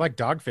like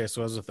Dogface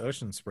was with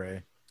Ocean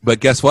Spray. But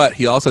guess what?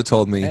 He also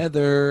told me.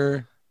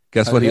 Heather.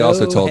 Guess what? He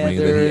also told me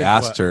that he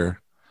asked What? her.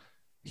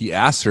 He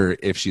asked her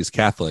if she's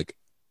Catholic.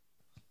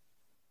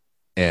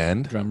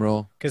 And Drum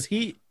roll. Because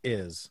he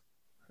is.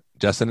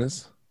 Justin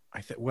is?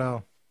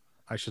 Well,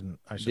 I shouldn't.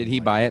 Did he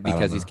buy it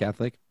because know. he's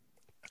Catholic?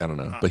 I don't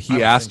know. I But he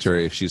don't asked think her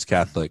so. if she's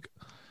Catholic,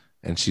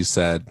 and she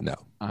said no.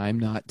 I'm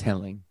not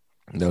telling.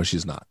 No,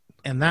 she's not.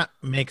 And that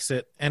makes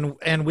it.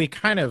 And we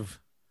kind of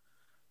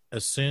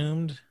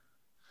assumed.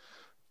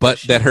 But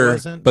She that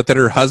wasn't?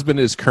 her husband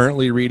is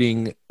currently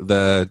reading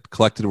the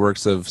collected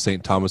works of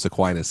St. Thomas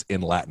Aquinas in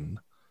Latin.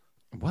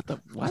 What?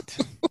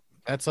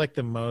 That's like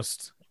the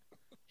most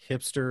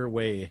hipster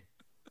way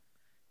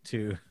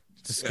to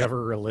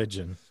discover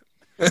religion.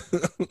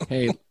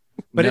 Hey,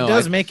 But no, it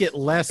does make it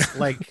less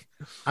like,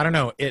 I don't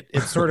know.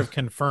 It sort of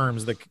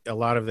confirms a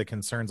lot of the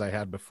concerns I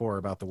had before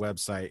about the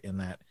website, in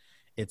that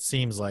it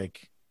seems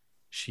like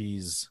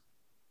she's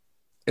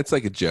It's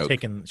like a joke.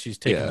 taking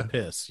Yeah. the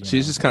piss. you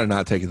She's know? just kind of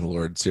not taking the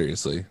Lord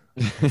seriously.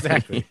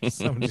 Exactly.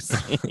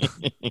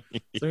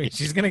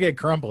 She's gonna get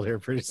crumpled here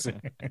pretty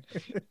soon.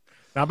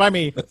 Not by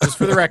me, just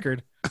for the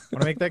record. I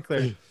want to make that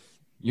clear.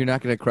 You're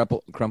not going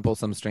to crumple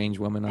some strange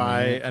woman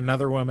By on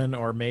another woman,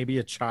 or maybe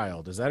a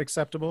child. Is that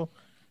acceptable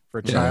for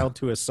a child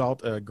to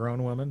assault a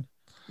grown woman?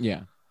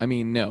 Yeah. I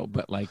mean, no,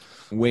 but like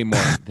way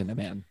more than a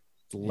man.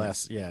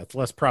 It's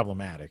less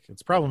problematic.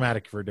 It's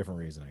problematic for a different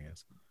reason, I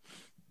guess.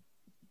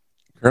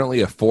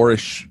 Currently a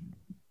four-ish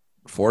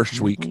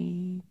week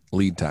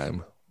lead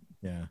time.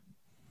 Yeah.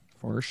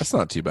 That's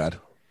not too bad.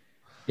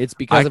 It's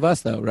because of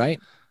us, though, right?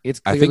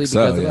 It's I clearly think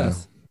so, because of yeah.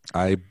 us.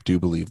 I do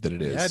believe that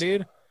it is. Yeah,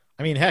 dude.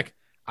 I mean, heck,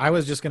 I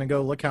was just going to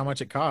go look how much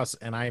it costs,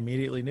 and I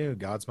immediately knew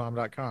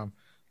godsmom.com.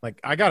 Like,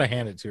 I got to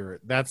hand it to her.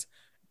 That's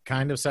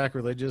kind of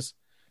sacrilegious,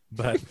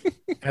 but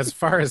as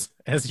far as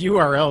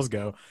URLs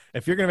go,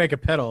 if you're going to make a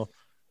pedal,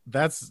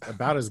 that's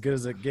about as good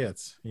as it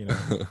gets, you know.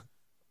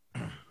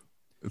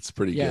 It's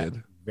pretty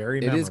good. Very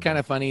It memorable. is kind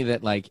of funny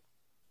that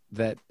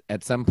that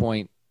at some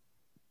point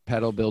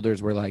pedal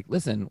builders were like,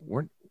 listen,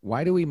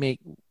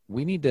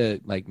 we need to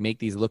like make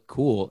these look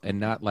cool and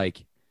not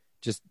like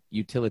just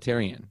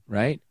utilitarian,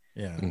 right?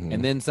 Yeah. Mhm.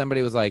 And then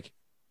somebody was like,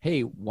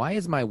 hey, why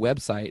is my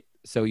website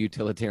so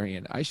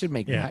utilitarian? I should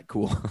make that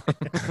cool.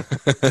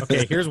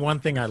 Okay, here's one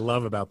thing I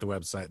love about the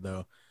website,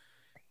 though.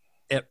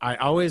 I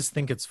always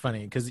think it's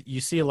funny because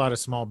you see a lot of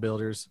small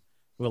builders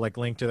who will like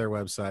link to their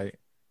website,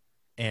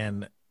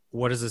 and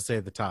what does it say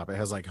at the top? It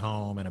has like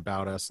home and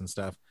about us and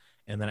stuff,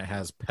 and then it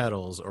has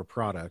pedals or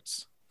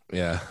products,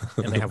 Yeah.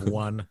 and they have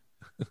one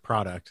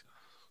product.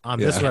 On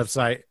this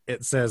website,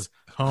 it says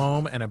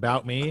home and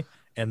about me,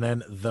 and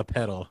then the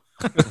pedal,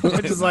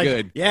 which is like,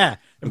 Good. yeah,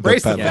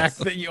 embrace the pedal. fact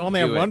that you only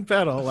have Do it. one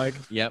pedal. Like,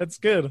 Yep. that's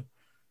good.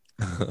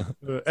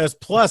 As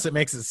plus, it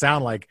makes it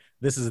sound like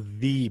this is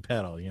the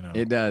pedal.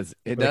 It does.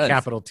 It with does. a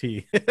capital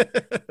T,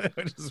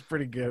 which is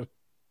pretty good.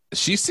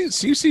 She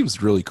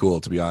seems really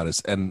cool, to be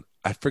honest. And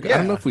I forgot. I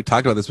don't know if we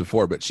talked about this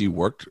before, but she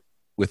worked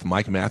with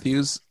Mike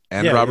Matthews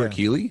and Robert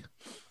Keeley.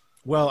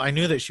 Well, I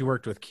knew that she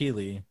worked with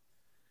Keeley,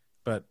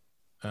 but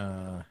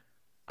I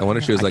wonder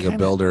if she was like a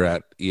builder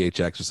at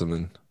EHX or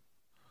something.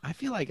 I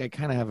feel like I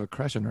kind of have a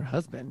crush on her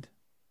husband.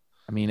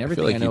 I mean,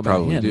 everything I know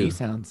about him, he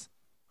sounds.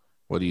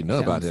 What do you know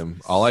about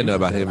him? All I know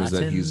about him is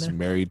that he's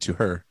married to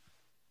her.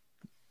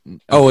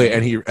 Oh wait,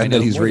 and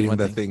then he's reading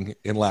that thing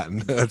in Latin.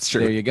 That's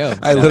true. There you go.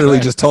 I literally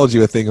just told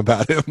you a thing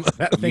about him.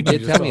 You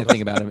did tell me a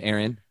thing about him,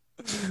 Aaron.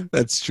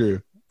 That's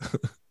true.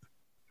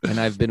 And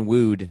I've been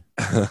wooed.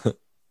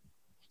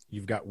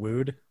 You've got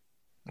wooed?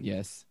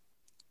 Yes.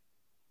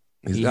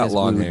 He's got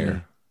long hair.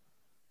 Me.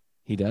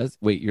 He does?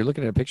 Wait, you're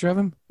looking at a picture of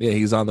him? Yeah,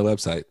 he's on the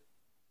website.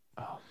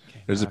 Oh,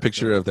 okay. There's a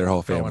picture of their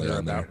whole family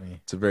on there.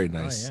 It's a very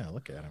nice. Oh, yeah,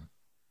 look at him.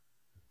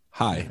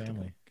 Hi,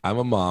 I'm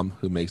a mom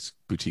who makes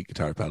boutique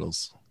guitar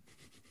pedals.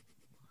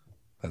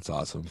 That's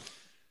awesome.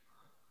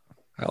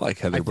 I like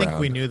Heather Brown. I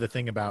think we knew the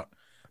thing about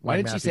why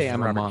did she say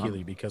I'm a mom?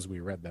 Keeley because we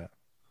read that.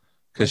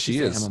 Because she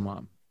is. I'm a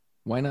mom.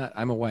 Why not?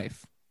 I'm a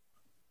wife.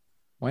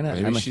 Why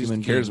not? Maybe she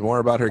cares more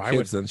about her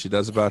kids than she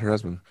does about her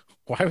husband.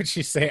 Why would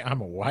she say I'm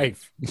a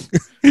wife?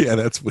 Yeah,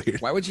 that's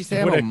weird. Why would she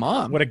say I'm a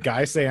mom? Would a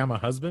guy say I'm a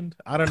husband?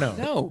 I don't know.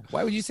 No.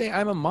 Why would you say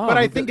I'm a mom? But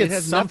I think it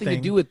has nothing to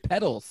do with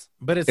pedals.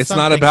 But it's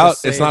not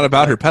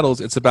about her pedals.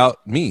 It's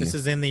about me. This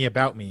is in the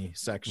about me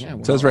section. Yeah,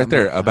 well, it says right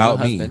there about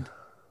me.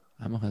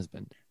 I'm a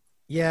husband.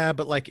 Yeah,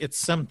 but like it's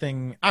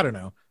something I don't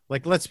know.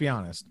 Like let's be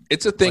honest.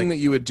 It's a thing that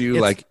you would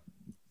do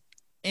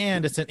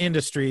and it's an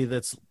industry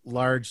that's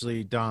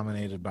largely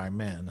dominated by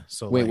men.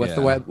 So wait, what's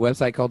the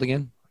website called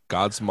again?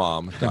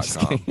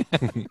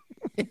 Godsmom.com.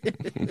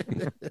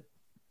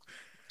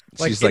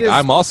 She's like,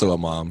 I'm also a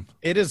mom.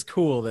 It is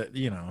cool that,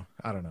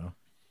 I don't know.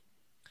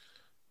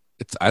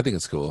 I think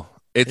it's cool.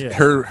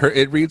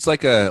 It reads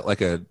like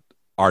a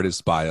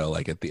artist bio,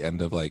 like at the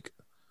end of a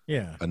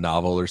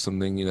novel or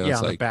something, it's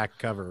on like the back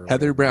cover.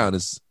 Heather Brown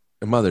is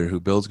a mother who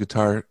builds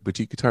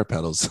boutique guitar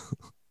pedals.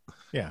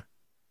 Yeah.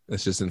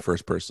 It's just in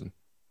first person.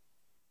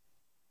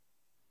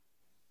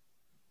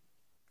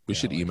 We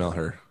should email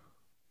her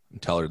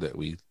and tell her that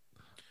we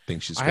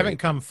think she's great. I haven't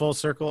come full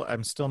circle.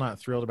 I'm still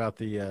not thrilled about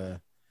the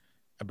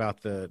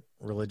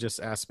religious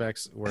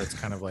aspects where it's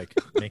kind of like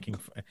making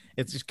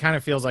it just kind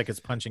of feels like it's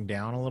punching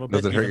down a little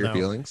bit. Does it hurt your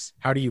feelings?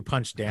 How do you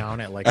punch down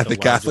at the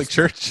Catholic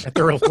Church? At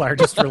the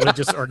largest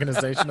religious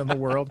organization in the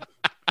world?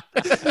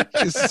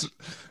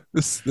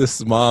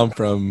 This mom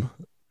from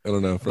I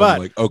don't know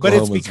from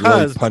Oklahoma is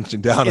really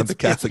punching down at the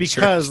Catholic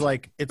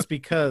Church. It's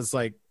because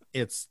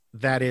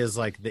that is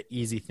like the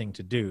easy thing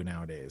to do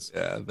nowadays.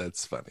 Yeah,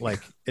 that's funny.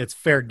 Like it's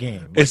fair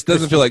game. It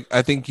doesn't feel like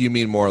I think you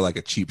mean more like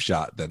a cheap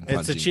shot than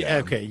punching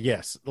down. Okay,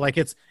 yes. Like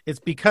it's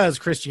because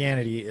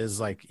Christianity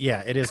is like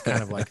it is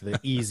kind of like the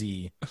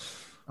easy.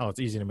 Oh, it's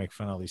easy to make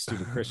fun of all these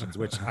stupid Christians,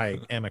 which I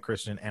am a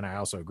Christian and I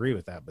also agree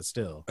with that, but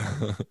still.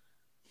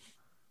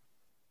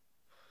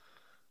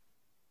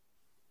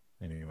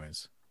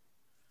 Anyways,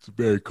 it's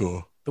very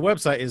cool. The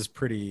website is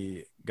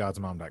pretty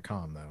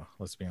godsmom.com though.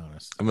 Let's be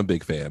honest. I'm a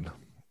big fan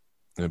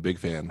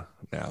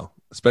now,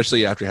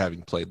 especially after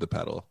having played the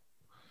pedal.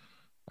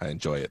 I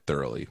enjoy it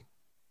thoroughly.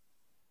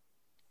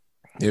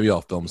 Maybe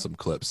I'll film some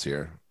clips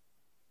here.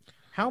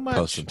 How much?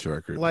 Post them to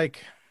our group.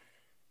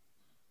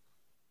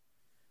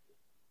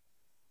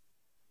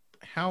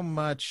 How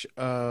much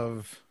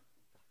of?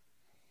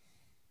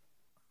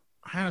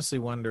 I honestly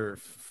wonder.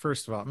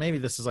 First of all, maybe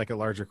this is like a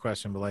larger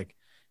question, but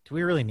do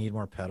we really need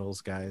more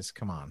pedals, guys?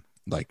 Come on.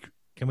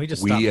 Can we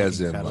just stop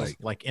making pedals?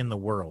 Like in the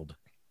world,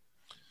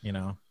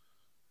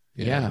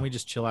 Yeah. Can we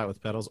just chill out with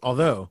pedals?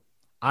 Although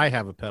I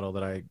have a pedal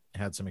that I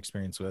had some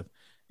experience with,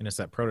 and it's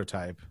that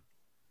prototype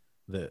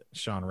that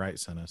Sean Wright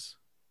sent us.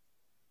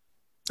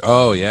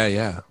 Oh,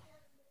 yeah.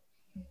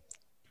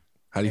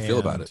 How do you feel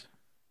about it?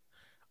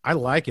 I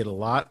like it a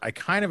lot. I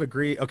kind of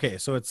agree. Okay,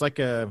 so it's like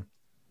a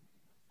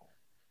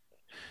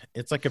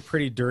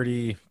pretty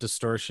dirty,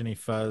 distortion-y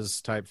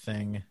fuzz type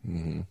thing,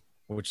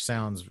 which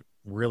sounds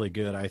really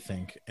good, I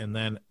think. And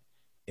then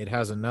it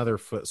has another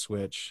foot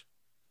switch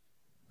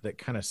that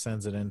kind of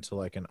sends it into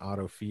like an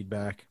auto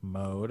feedback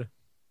mode.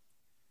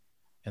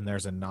 And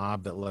there's a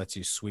knob that lets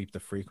you sweep the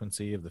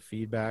frequency of the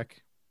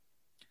feedback.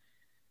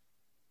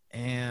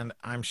 And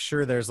I'm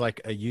sure there's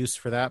like a use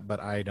for that, but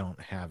I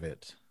don't have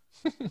it.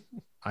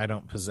 I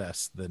don't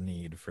possess the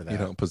need for that. You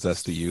don't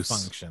possess the use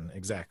function.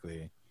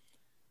 Exactly.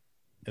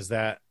 Is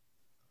that,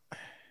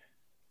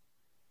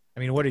 I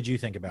mean, what did you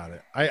think about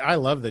it? I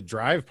love the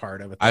drive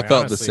part of it. I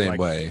felt the same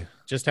way.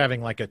 Just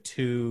having like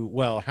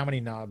how many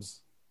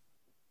knobs?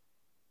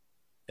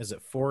 Is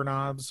it 4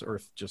 knobs or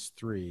just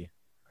 3?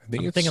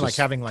 I'm thinking like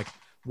having like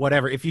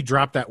whatever. If you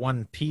drop that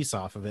one piece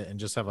off of it and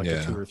just have like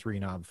a 2 or 3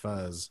 knob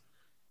fuzz,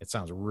 it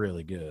sounds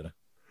really good.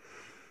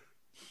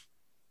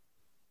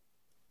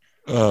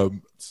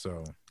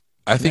 So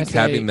I think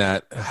having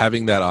that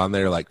on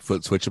there, like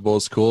foot switchable,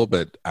 is cool,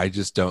 but I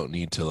just don't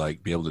need to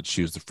like be able to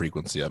choose the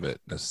frequency of it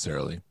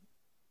necessarily.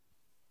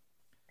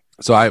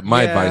 So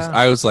my advice,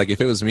 I was like,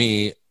 if it was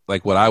me,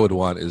 like what I would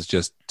want is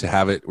just to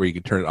have it where you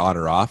can turn it on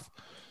or off,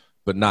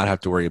 but not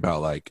have to worry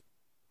about like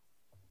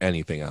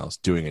anything else,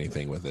 doing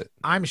anything with it.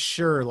 I'm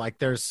sure like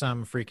there's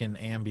some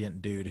freaking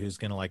ambient dude who's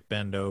gonna like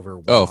bend over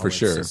while for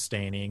sure,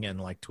 sustaining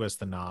and like twist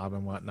the knob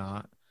and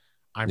whatnot.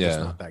 I'm just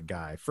not that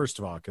guy. First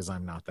of all, because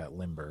I'm not that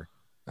limber.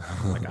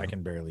 Like I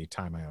can barely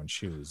tie my own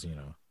shoes, you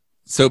know.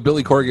 So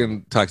Billy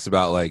Corgan talks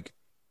about like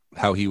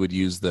how he would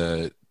use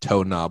the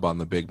tone knob on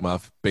the Big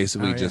Muff,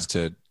 basically just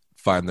to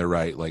find the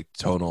right like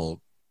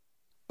tonal,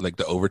 like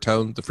the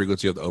overtone, the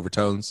frequency of the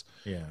overtones.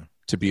 Yeah.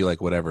 To be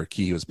like whatever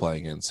key he was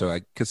playing in. So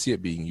I could see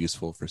it being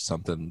useful for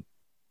something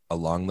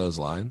along those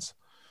lines.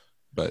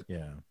 But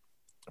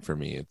for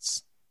me,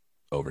 it's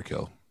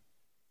overkill.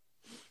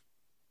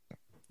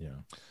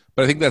 Yeah.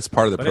 But I think that's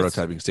part of the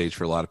prototyping stage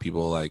for a lot of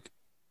people. Like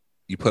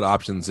you put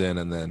options in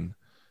and then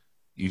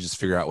you just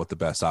figure out what the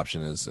best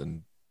option is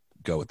and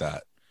go with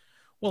that.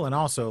 Well, and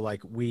also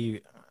like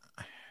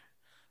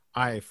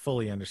I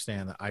fully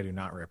understand that I do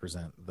not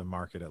represent the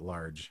market at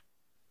large.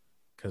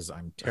 Because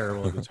I'm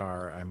terrible at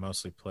guitar. I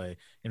mostly play.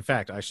 In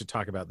fact, I should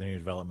talk about the new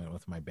development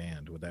with my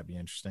band. Would that be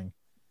interesting?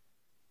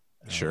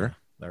 Sure.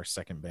 Our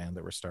second band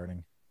that we're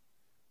starting.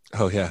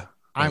 Oh, yeah.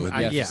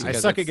 I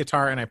suck at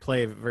guitar and I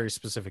play very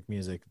specific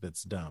music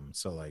that's dumb.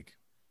 So, like,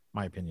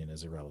 my opinion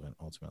is irrelevant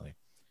ultimately.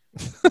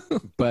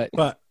 but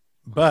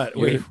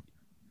wait,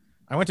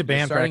 I went to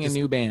band starting practice. A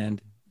new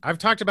band. I've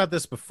talked about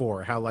this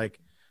before. How like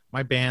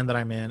my band that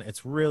I'm in,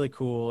 it's really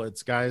cool.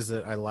 It's guys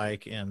that I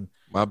like, and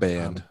my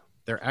band.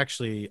 They're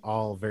actually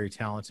all very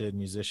talented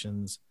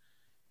musicians,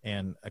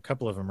 and a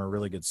couple of them are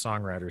really good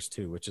songwriters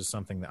too, which is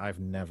something that I've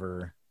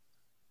never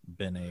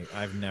been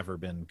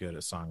good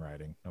at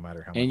songwriting, no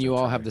matter how much. And you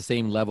all have the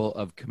same level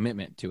of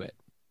commitment to it.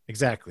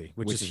 Exactly,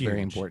 which is huge.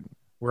 Very important.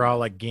 We're all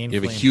like gainfully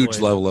You have a huge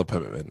level of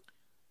commitment.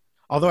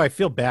 Although I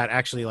feel bad,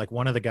 actually, like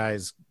one of the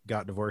guys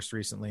got divorced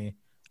recently,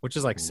 which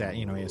is like sad.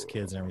 You know, he has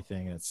kids and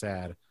everything, and it's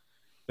sad.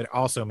 But it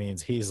also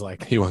means he's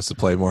like he wants to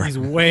play more. He's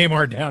way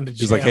more down to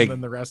jam than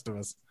the rest of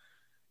us.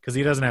 Because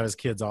he doesn't have his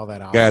kids all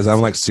that often. Guys, I'm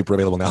like super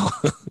available now.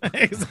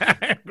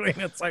 Exactly.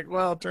 And it's like,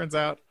 well, it turns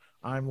out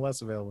I'm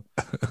less available.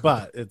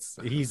 But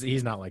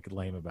he's not like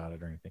lame about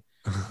it or anything.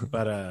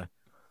 But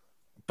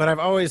I've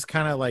always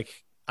kind of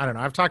like, I don't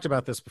know, I've talked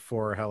about this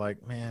before, how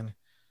like, man,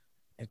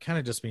 it'd kind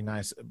of just be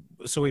nice.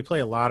 So we play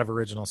a lot of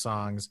original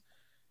songs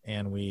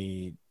and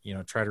we, you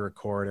know, try to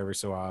record every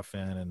so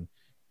often.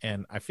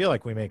 And I feel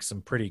like we make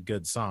some pretty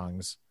good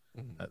songs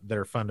that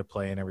are fun to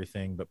play and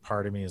everything, but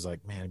part of me is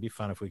like, man, it'd be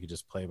fun if we could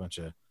just play a bunch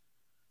of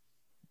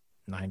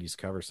 90s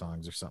cover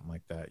songs or something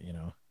like that, you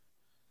know.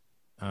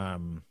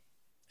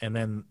 And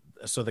then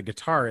so the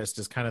guitarist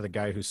is kind of the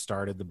guy who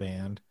started the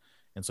band,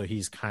 and so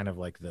he's kind of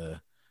like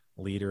the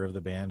leader of the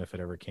band if it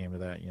ever came to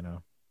that, you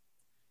know.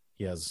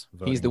 He's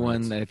the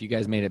one that if you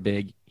guys made it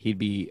big, he'd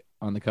be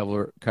on the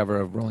cover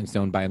of Rolling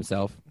Stone by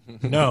himself.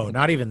 No,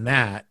 not even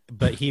that,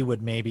 but he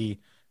would maybe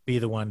be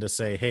the one to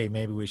say, hey,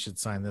 maybe we should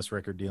sign this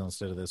record deal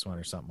instead of this one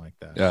or something like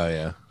that. Oh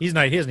yeah. He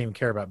doesn't even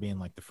care about being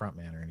like the front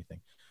man or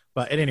anything.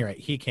 But at any rate,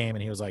 he came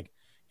and he was like,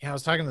 yeah, I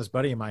was talking to this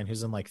buddy of mine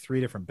who's in like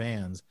 3 different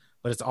bands,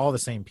 but it's all the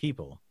same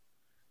people.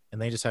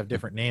 And they just have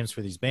different names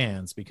for these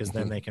bands because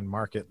then they can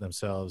market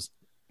themselves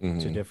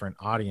to different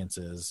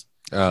audiences.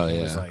 Oh and yeah.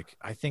 It was like,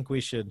 I think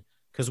we should,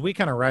 because we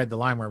kind of ride the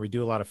line where we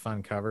do a lot of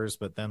fun covers,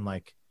 but then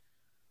like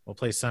we'll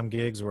play some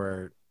gigs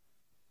where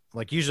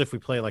like usually if we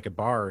play like a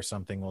bar or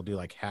something, we'll do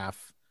like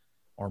half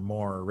or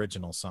more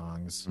original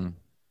songs.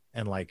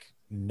 And like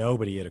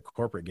nobody at a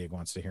corporate gig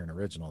wants to hear an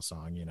original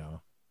song, you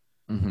know,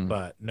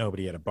 but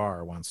nobody at a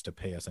bar wants to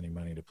pay us any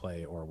money to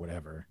play or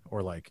whatever,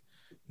 or like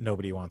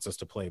nobody wants us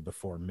to play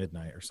before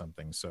midnight or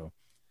something. So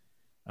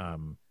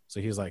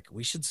he was like,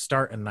 we should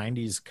start a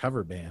 90s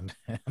cover band.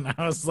 And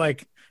I was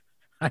like,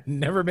 I've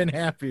never been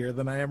happier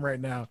than I am right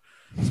now.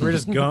 So we're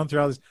just going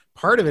through all this.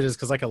 Part of it is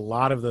because like a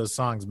lot of those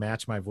songs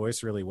match my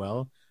voice really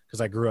well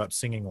because I grew up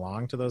singing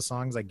along to those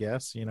songs, I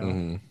guess, you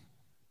know.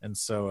 And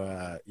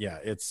so yeah,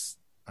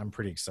 I'm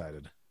pretty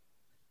excited.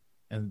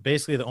 And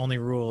basically the only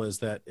rule is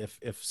that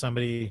if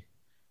somebody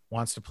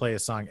wants to play a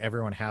song,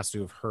 everyone has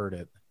to have heard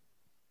it.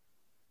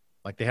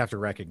 Like they have to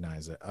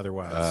recognize it.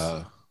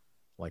 Otherwise,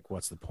 like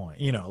what's the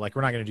point? You know, like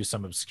we're not going to do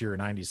some obscure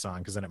 90s song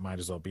because then it might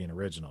as well be an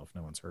original if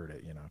no one's heard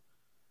it, you know.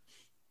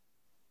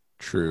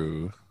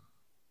 True.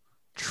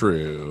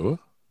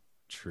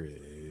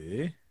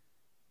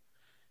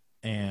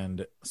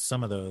 And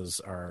some of those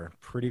are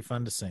pretty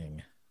fun to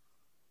sing.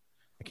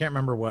 I can't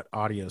remember what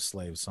Audio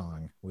Slave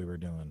song we were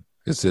doing.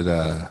 Is it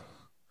like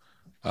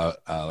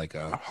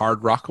a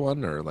hard rock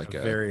one or like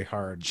a very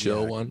hard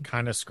chill one?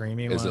 Kind of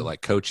screamy one. Is it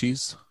like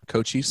Cochise?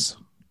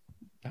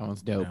 That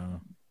one's dope.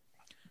 No.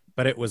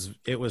 But it was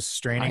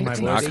straining my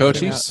voice. Not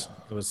Cochise?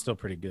 It was still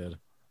pretty good.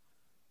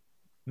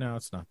 No,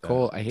 it's not that.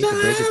 Cole, I hate to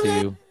break it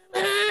to you.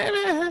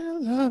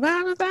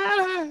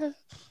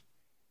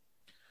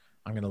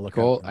 I'm gonna look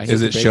Cole, up.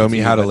 Is it Show Me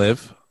How to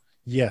Live?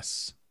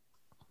 Yes.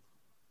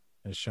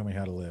 And Show Me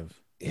How to Live.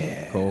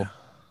 Yeah.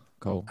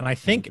 Cool. And I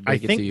think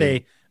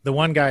the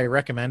one guy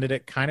recommended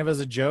it kind of as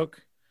a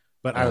joke,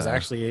 but I was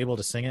actually able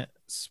to sing it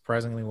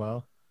surprisingly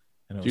well.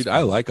 And dude,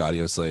 I like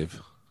Audioslave.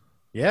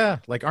 Yeah,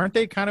 like aren't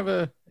they kind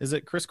of is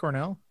it Chris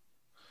Cornell?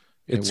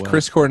 It's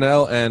Chris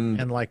Cornell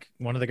and like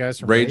one of the guys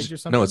from Rage or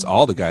something? No, it's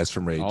all the guys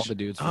from Rage. All the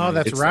dudes from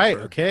Rage. That's right.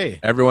 Okay.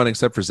 Everyone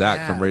except for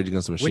Zach from Rage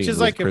Against the Machine. Which is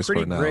like a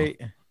pretty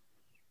great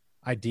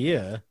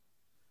idea.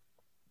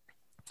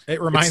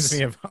 It reminds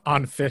me of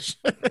On Fish.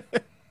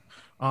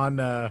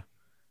 on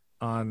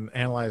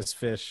Analyze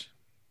Fish.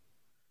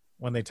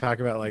 When they talk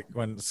about like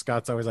when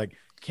Scott's always like,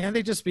 can't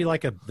they just be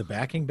like the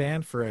backing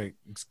band for a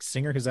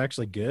singer who's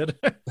actually good?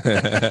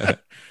 Like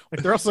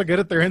they're also good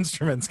at their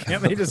instruments.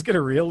 Can't they just get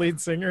a real lead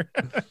singer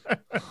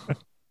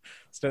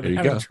instead of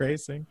having Trey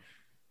sing?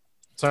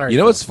 Sorry. You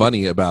know what's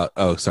funny about?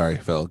 Oh, sorry,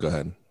 Phil. Go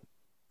ahead.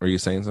 Were you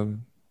saying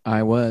something? I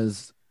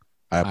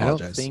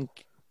apologize.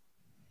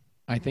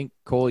 I think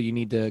Cole, you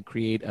need to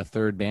create a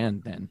third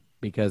band then,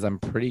 because I'm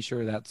pretty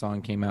sure that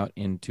song came out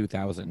in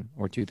 2000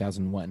 or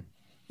 2001.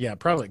 Yeah,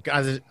 probably.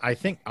 I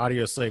think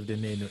Audioslave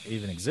didn't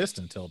even exist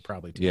until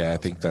probably 2000. Yeah, I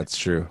think that's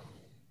true.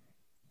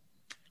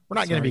 We're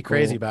not going to be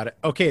crazy about it.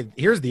 Okay,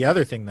 here's the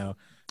other thing, though.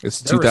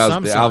 It's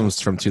 2000. The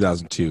album's from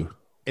 2002.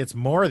 It's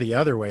more the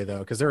other way, though,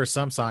 because there were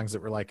some songs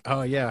that were like,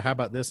 oh, yeah, how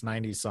about this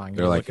 90s song?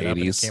 They're like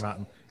 80s. It came out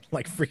in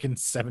like freaking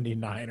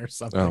 79 or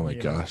something. Oh, my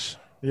gosh.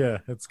 Yeah,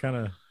 it's kind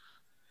of...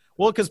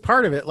 Well, because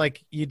part of it,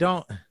 like, you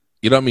don't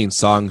mean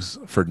songs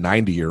for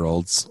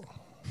 90-year-olds.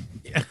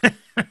 Yeah.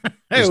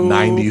 There's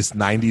 90s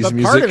but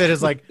music. Part of it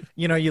is like,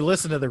 you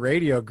listen to the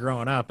radio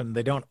growing up and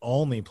they don't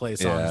only play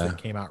songs that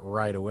came out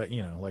right away,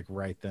 like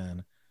right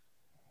then.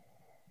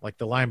 Like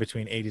the line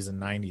between 80s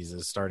and 90s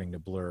is starting to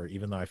blur,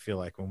 even though I feel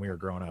like when we were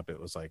growing up, it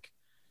was like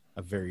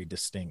a very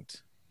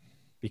distinct,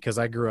 because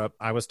I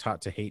was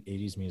taught to hate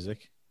 80s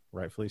music,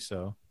 rightfully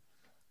so.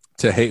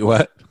 To hate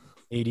what?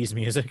 80s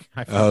music.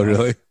 Oh,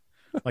 really?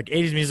 Like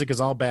 80s music is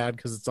all bad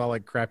because it's all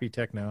like crappy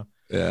techno.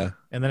 Yeah.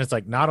 And then it's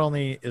like, not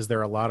only is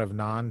there a lot of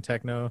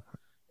non-techno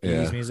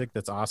 80s music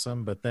that's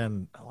awesome, but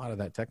then a lot of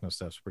that techno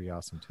stuff's pretty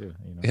awesome too.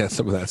 Yeah,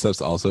 some of that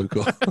stuff's also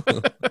cool.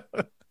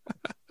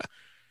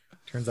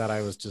 Turns out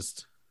I was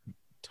just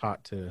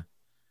taught to,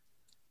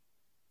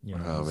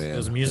 oh, man. It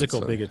was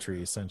musical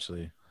bigotry,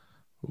 essentially.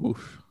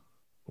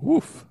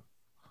 Oof.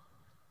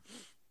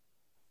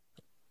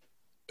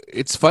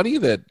 It's funny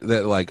that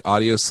like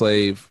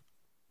Audioslave,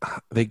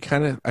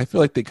 I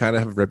feel like they kind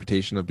of have a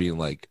reputation of being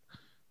like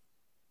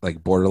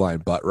borderline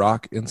butt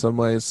rock in some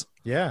ways.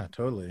 Yeah,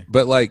 totally.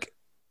 But like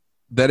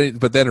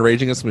then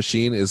Rage Against the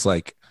Machine is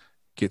like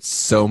gets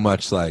so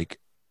much like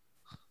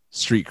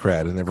street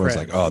cred, and everyone's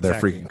like, oh,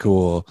 they're freaking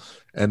cool.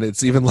 And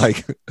it's even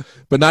like,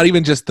 but not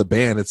even just the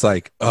band. It's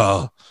like,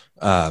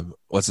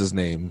 what's his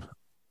name?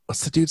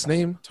 What's the dude's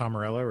name? Tom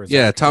Morello.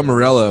 Tom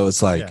Morello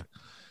is like,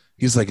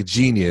 he's like a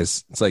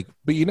genius. It's like,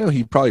 but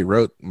he probably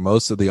wrote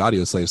most of the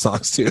Audioslave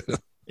songs too.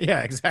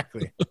 Yeah,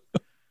 exactly.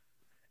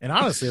 And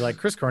honestly, like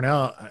Chris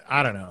Cornell,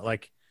 I don't know,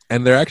 like,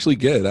 and they're actually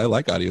good. I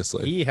like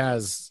Audioslave. He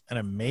has an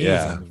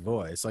amazing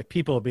voice. Like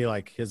people will be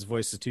like, his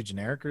voice is too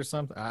generic or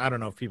something. I don't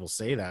know if people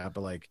say that,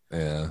 but like,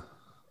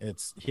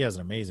 he has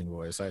an amazing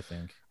voice. I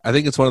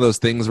think it's one of those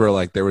things where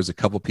like there was a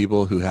couple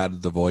people who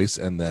had the voice,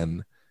 and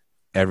then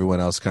everyone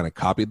else kind of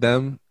copied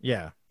them.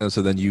 Yeah, and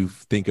so then you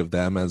think of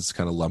them as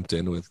kind of lumped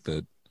in with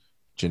the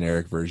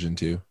generic version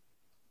too.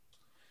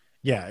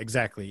 Yeah,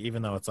 exactly.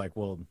 Even though it's like,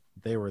 well,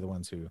 they were the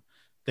ones who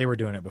they were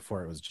doing it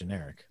before it was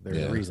generic. There's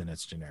a reason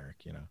it's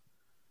generic,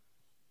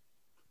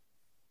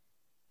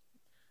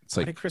 It's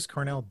like, why did Chris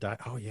Cornell die?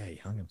 Oh yeah, he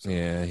hung himself.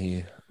 Yeah,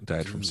 he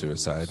died from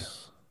suicide.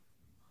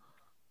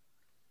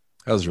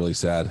 That was really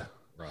sad.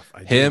 Rough.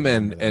 Him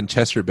and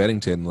Chester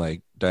Bennington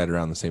like died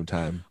around the same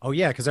time. Oh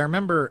yeah, because I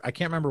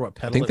can't remember what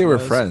pedal. I think they were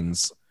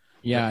friends.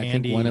 Yeah, I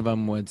think one of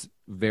them was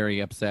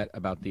very upset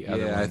about the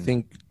other one. I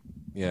think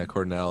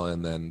Cornell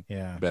and then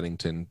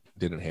Bennington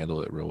didn't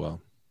handle it real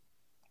well.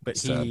 But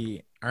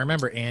I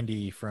remember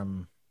Andy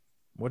from,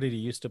 what did he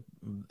used to,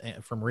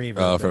 from Reverb?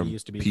 Oh, from he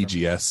used to be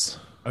PGS.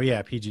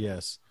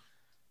 PGS.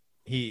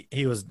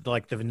 He was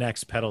like the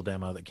next pedal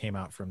demo that came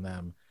out from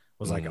them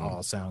was like all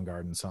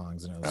Soundgarden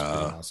songs, and it was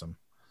pretty awesome.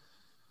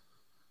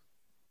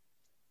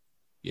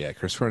 Yeah,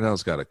 Chris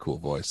Cornell's got a cool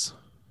voice.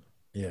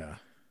 Yeah,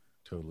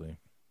 totally.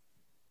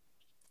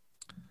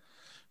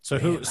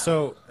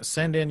 So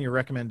send in your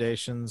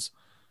recommendations.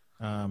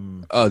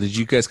 Did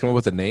you guys come up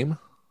with a name?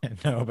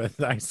 No, but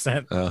I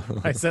sent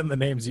the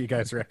names you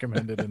guys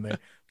recommended, and they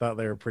thought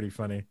they were pretty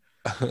funny.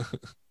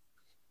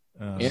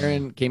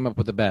 Aaron came up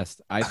with the best.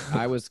 I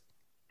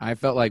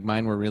felt like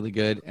mine were really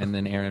good, and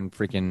then Aaron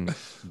freaking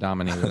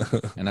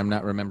dominated. And I'm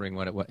not remembering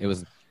what it was. It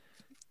was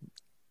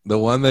the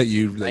one that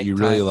you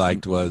really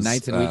liked was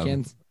Nights and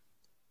Weekends.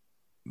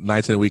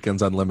 Nights and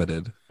Weekends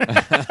Unlimited.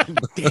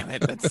 Damn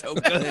it, that's so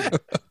good.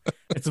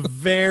 It's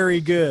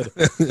very good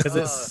because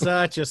it's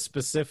such a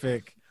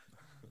specific,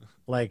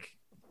 like,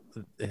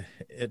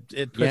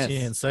 it puts you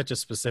in such a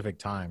specific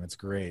time. It's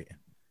great.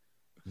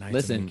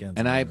 Listen,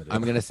 and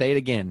I'm going to say it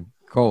again,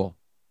 Cole.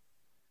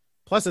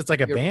 Plus, it's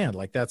like a band.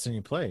 Like that's when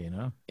you play, you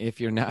know?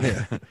 If you're not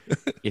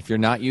if you're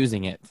not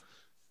using it,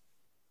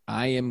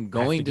 I am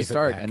going to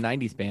start a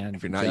 90s band.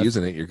 If you're not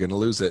using it, you're going to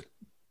lose it.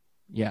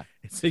 Yeah.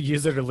 It's a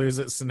use it or lose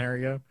it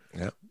scenario.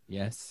 Yeah.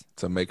 Yes.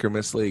 It's a make or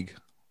miss league.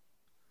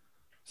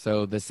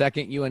 So the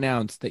second you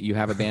announce that you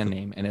have a band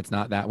name and it's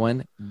not that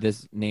one,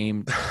 this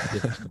name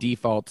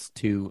defaults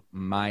to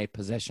my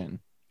possession.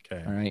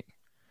 Okay. All right.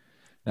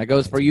 That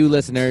goes for you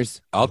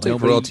listeners. I'll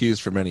take royalties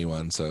from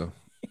anyone, so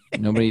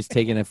nobody's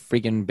taking a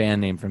freaking band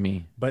name from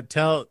me. But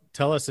tell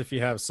us if you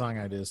have song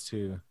ideas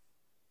too.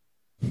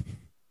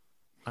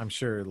 I'm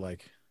sure,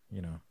 like,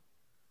 you know,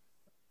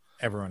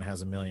 everyone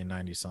has a million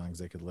 90 songs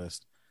they could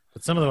list,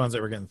 but some of the ones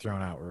that were getting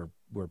thrown out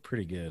were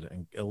pretty good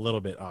and a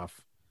little bit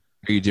off.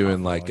 Are you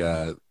doing like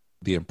the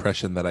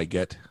impression that I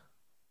get?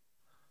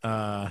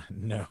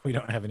 No, we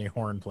don't have any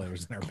horn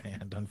players in our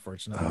band,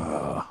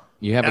 unfortunately.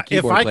 You have a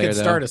keyboard player. If I could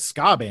start a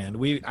ska band,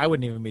 I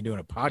wouldn't even be doing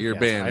a podcast. Your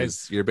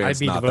band's I'd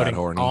be not devoting that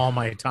horny. all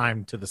my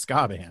time to the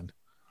ska band.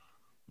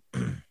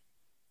 Cole,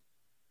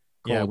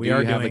 yeah, we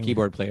are have a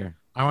keyboard player.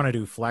 I want to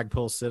do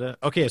Flagpole Sitta.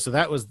 Okay, so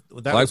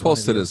Flagpole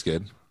Sitta is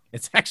good.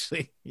 It's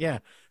actually, yeah.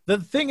 The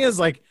thing is,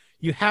 like,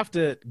 you have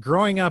to,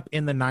 growing up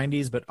in the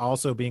 90s, but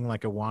also being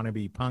like a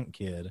wannabe punk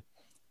kid,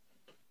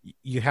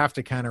 you have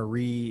to kind of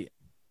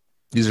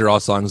These are all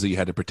songs that you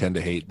had to pretend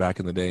to hate back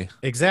in the day.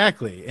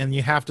 Exactly. And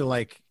you have to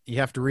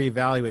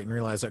reevaluate and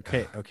realize,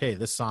 okay,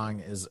 this song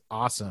is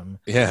awesome.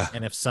 Yeah.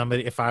 And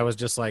if I was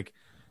just like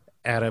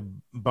at a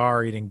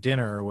bar eating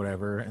dinner or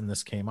whatever, and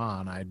this came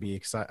on, I'd be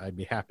excited. I'd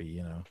be happy,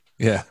 you know?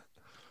 Yeah.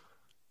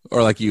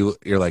 Or like you're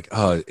like,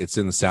 oh, it's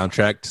in the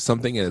soundtrack to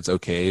something and it's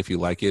okay if you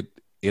like it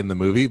in the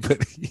movie,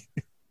 but you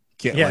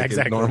can't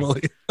it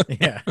normally.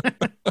 Yeah.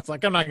 It's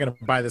like, I'm not going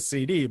to buy the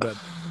CD, but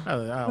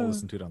I'll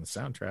listen to it on the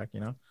soundtrack, you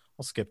know?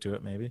 I'll skip to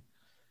it maybe.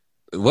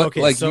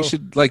 You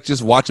should like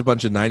just watch a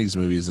bunch of 90s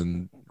movies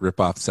and rip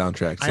off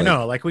soundtracks. I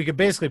know, like we could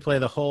basically play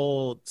the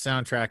whole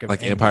soundtrack of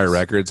like Angus. Empire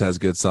Records has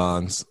good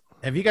songs.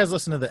 Have you guys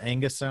listened to the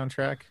Angus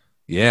soundtrack?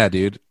 Yeah,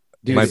 dude.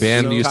 My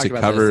band used to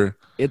cover.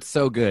 It's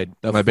so good.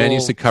 My band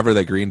used to cover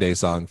the Green Day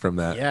song from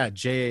that. Yeah,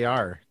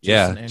 JAR.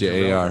 Yeah,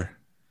 JAR.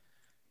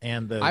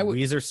 And the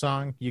Weezer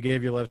song, "You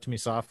Gave Your Love to Me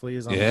Softly,"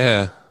 is on.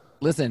 Yeah.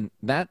 Listen,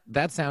 that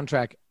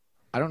soundtrack.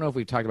 I don't know if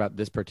we've talked about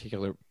this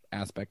particular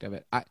aspect of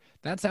it.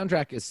 That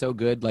soundtrack is so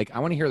good. Like, I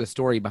want to hear the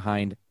story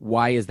behind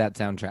why is that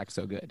soundtrack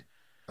so good.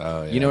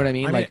 Oh, yeah. You know what I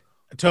mean?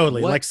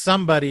 Totally. Like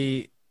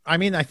somebody. I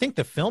mean, I think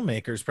the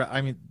filmmakers.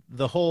 I mean,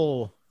 the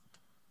whole.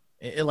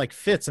 It like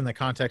fits in the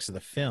context of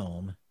the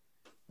film,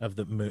 of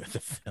the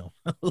film.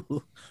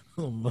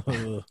 In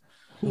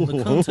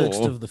the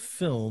context of the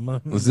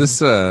film. Was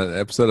this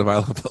episode of I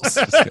Love Bills?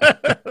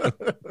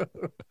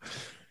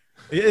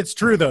 It's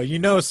true though. You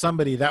know,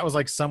 somebody that was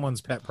like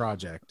someone's pet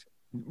project.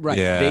 Right.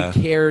 Yeah. They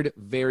cared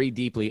very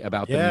deeply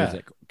about the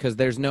music because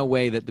there's no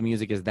way that the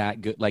music is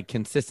that good, like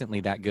consistently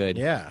that good.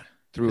 Yeah.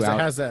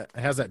 Throughout. It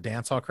has that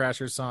Dance Hall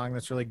Crashers song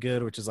that's really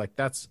good, which is like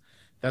that's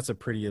a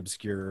pretty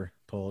obscure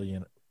pull,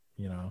 you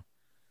know.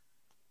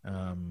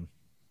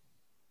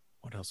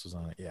 What else was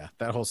on it? Yeah,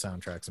 that whole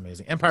soundtrack's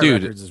amazing. Empire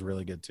Records is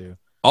really good too.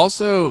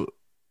 Also,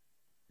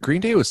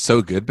 Green Day was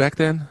so good back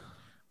then.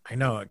 I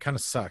know, it kind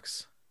of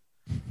sucks.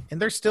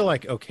 And they're still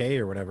like okay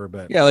or whatever,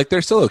 but yeah, like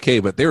they're still okay,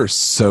 but they were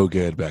so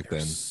good back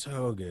then.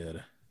 So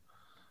good.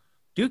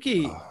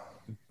 Dookie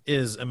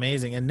is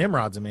amazing, and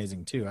Nimrod's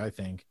amazing too, I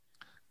think.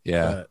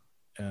 Yeah. But,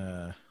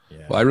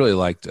 yeah. Well, I really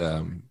liked.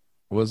 What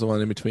was the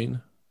one in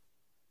between?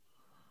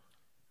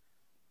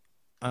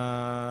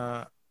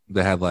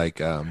 They had like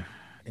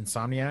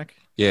Insomniac.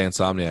 Yeah,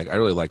 Insomniac. I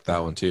really liked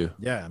that one too.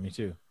 Yeah, me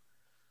too.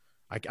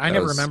 I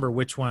never remember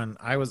which one.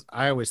 I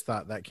always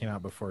thought that came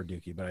out before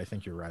Dookie, but I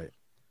think you're right.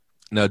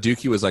 No,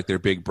 Dookie was like their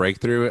big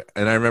breakthrough,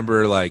 and I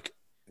remember like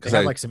they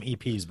had like some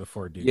EPs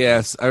before Dookie.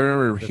 Yes, I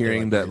remember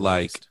hearing that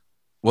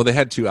well, they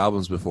had 2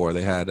 albums before.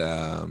 They had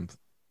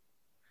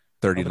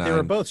 39. They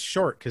were both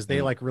short because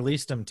they like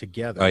released them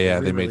together. Oh yeah,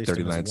 they made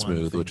 39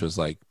 Smooth, which was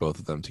like both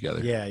of them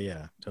together.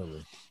 Yeah,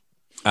 totally.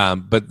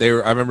 But I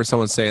remember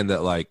someone saying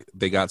that like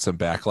they got some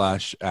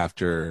backlash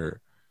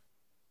for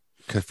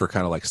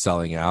kind of like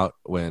selling out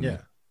when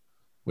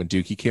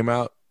Dookie came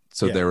out.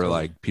 So they were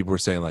like, people were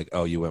saying like,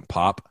 oh, you went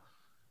pop.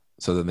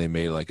 So then they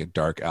made like a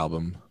dark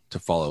album to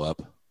follow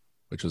up,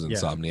 which was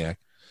Insomniac.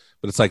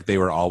 But it's like they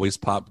were always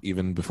pop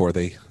even before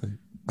they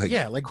like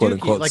quote Dookie,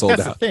 unquote like sold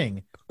that's out. The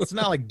thing. It's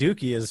not like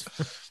Dookie is.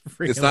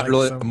 It's not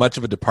really much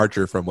of a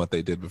departure from what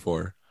they did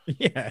before.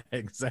 Yeah,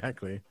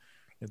 exactly.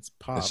 It's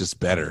pop. It's just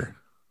better.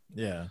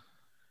 Yeah.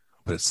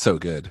 But it's so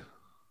good.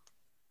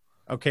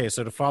 Okay,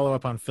 so to follow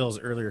up on Phil's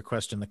earlier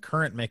question, the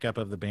current makeup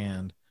of the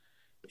band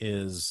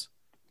is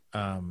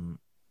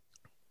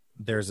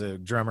there's a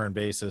drummer and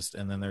bassist,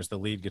 and then there's the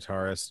lead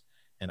guitarist,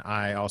 and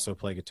I also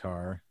play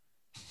guitar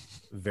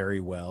very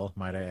well,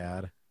 might I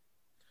add,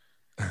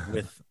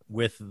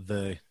 with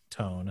the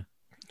tone.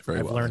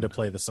 I've learned to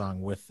play the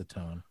song with the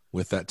tone.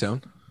 With that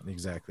tone?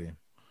 Exactly.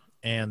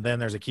 And then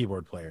there's a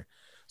keyboard player.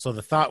 So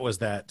the thought was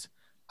that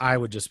I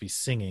would just be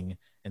singing,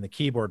 and the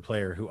keyboard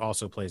player who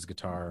also plays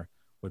guitar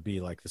would be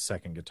like the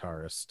second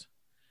guitarist,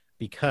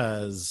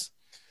 because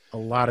a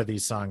lot of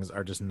these songs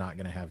are just not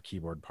going to have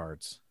keyboard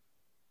parts.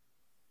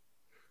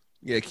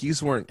 Yeah,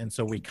 keys weren't, and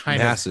so we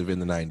massive in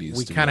the 90s.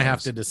 We kind of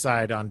have to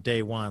decide on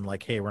day one,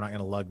 like, hey, we're not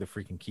going to lug the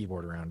freaking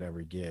keyboard around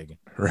every gig,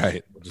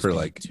 right? For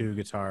like 2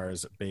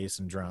 guitars, bass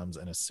and drums,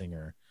 and a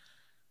singer.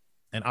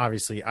 And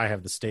obviously, I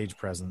have the stage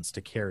presence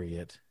to carry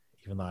it,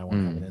 even though I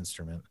won't have an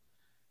instrument.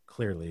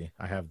 Clearly,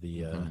 I have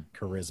the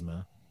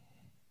charisma.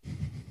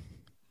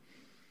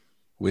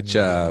 Which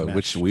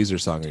Weezer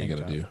song are you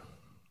going to do?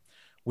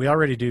 We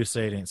already do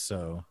Say It Ain't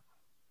So.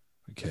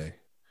 Okay.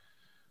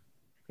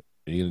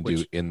 Are you going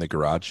to do In the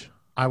Garage?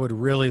 I would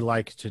really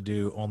like to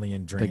do Only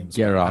in Dreams.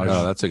 The Garage.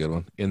 Oh, that's a good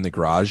one. In the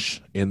Garage.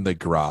 In the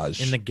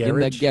Garage. In the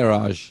Garage. In the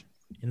Garage.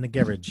 In the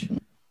Garage.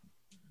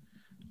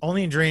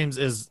 Only in Dreams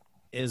is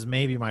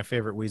maybe my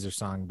favorite Weezer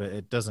song, but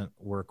it doesn't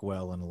work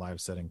well in a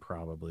live setting,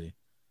 probably.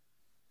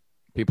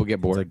 People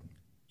get bored.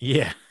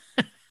 Yeah.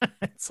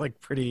 It's like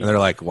pretty. And they're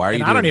like, why are you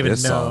doing this? I don't even know.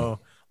 Song?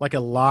 Like a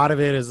lot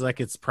of it is like,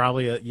 it's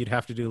probably you'd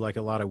have to do like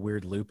a lot of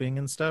weird looping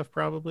and stuff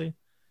probably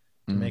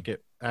to make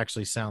it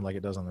actually sound like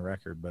it does on the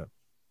record. But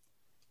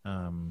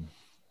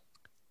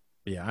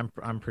yeah,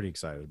 I'm pretty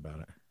excited about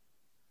it.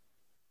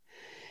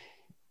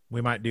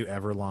 We might do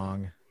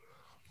Everlong.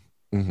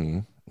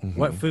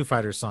 What Foo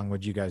Fighters song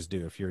would you guys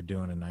do if you're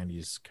doing a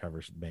 90s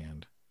cover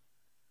band?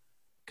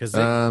 Because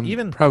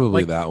even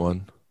probably like, that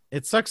one.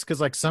 It sucks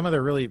because like some of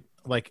the really,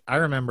 like, I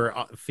remember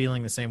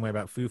feeling the same way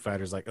about Foo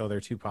Fighters, like, oh, they're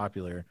too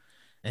popular.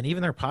 And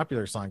even their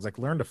popular songs, like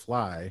Learn to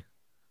Fly,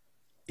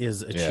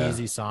 is a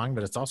cheesy song,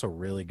 but it's also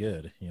really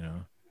good, you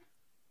know.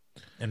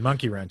 And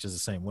Monkey Wrench is the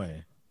same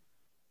way.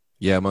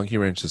 Yeah, Monkey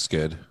Wrench is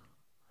good.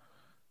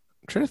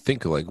 I'm trying to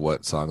think of like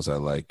what songs I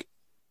like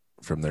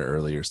from their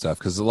earlier stuff,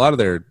 because a lot of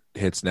their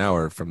hits now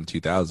are from the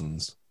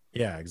 2000s.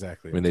 Yeah,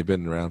 exactly. I mean, they've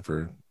been around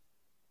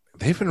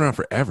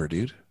forever,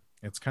 dude.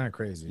 It's kind of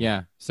crazy.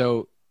 Yeah.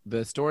 So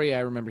the story I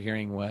remember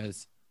hearing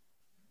was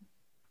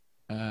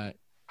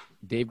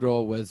Dave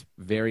Grohl was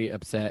very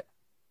upset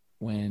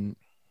when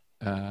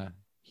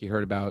he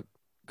heard about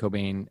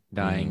Cobain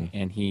dying,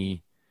 and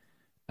he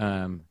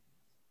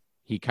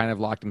kind of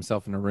locked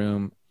himself in a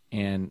room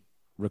and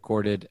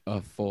recorded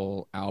a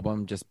full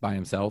album just by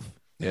himself.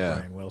 Yeah,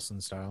 Brian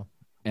Wilson style.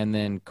 And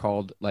then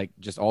called like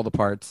just all the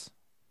parts,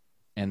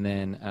 and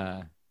then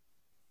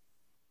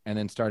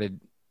started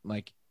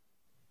like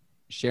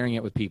sharing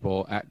it with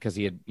people because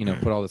he had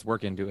put all this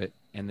work into it,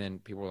 and then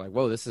people were like,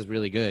 "Whoa, this is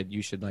really good.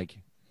 You should like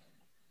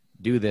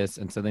do this."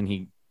 And so then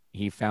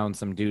he found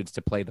some dudes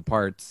to play the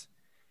parts,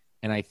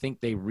 and I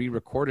think they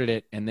re-recorded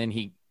it, and then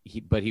he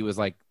was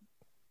like,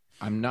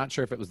 I'm not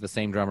sure if it was the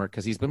same drummer,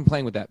 because he's been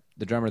playing with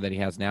the drummer that he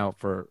has now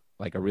for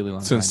like a really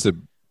long time. Since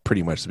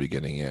pretty much the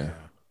beginning, yeah.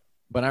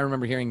 But I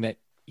remember hearing that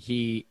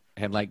he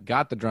had like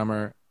got the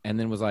drummer and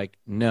then was like,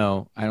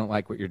 "No, I don't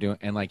like what you're doing."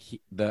 And like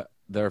the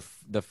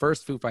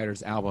first Foo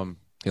Fighters album,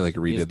 he like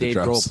redid is the Dave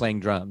drums. Grohl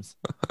playing drums.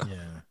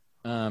 Yeah.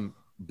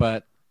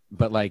 But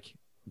like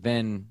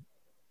then,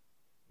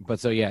 but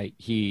so yeah,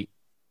 he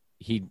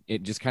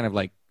it just kind of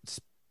like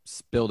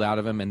spilled out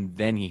of him, and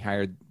then he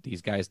hired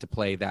these guys to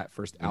play that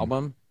first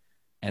album,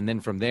 and then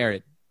from there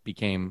it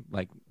became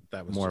like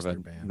that was more of a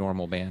band.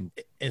 normal band.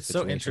 It's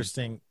situation. So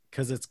interesting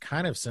because it's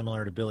kind of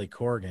similar to Billy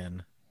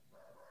Corgan,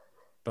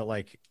 but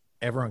like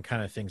everyone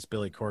kind of thinks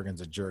Billy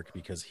Corgan's a jerk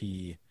because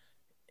he,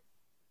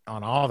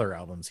 on all their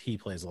albums, he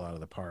plays a lot of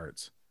the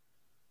parts.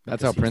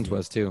 That's how Prince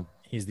was too.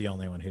 He's the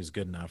only one who's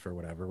good enough or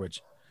whatever,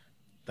 which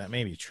that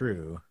may be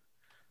true,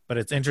 but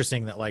it's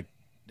interesting that like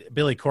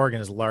Billy Corgan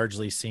is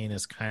largely seen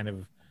as kind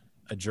of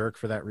a jerk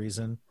for that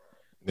reason.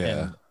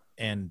 Yeah.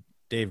 And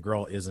Dave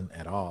Grohl isn't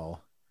at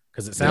all,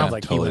 because it sounds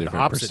like totally he went the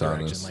opposite personas.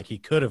 direction. Like he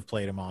could have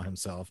played them all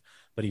himself,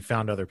 but he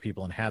found other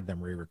people and had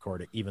them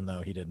re-record it, even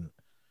though he didn't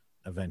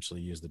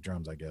eventually use the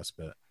drums, I guess.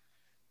 But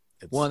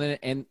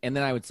and then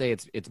I would say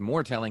it's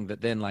more telling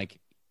that then like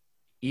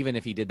even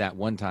if he did that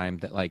one time,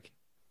 that like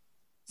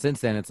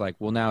since then it's like,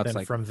 well, now it's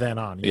like from then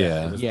on,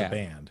 it was the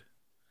band.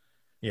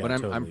 Yeah, but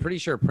I'm pretty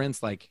sure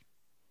Prince like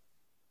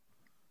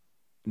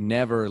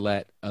never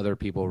let other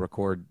people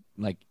record.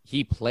 Like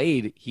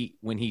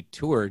when he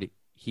toured,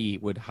 he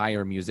would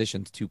hire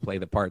musicians to play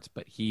the parts,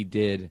 but he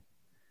did.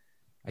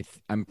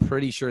 I'm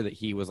pretty sure that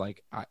he was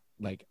like,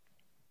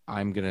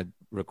 I'm gonna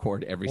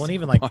record every. Well, and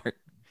even part. like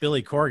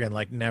Billy Corgan,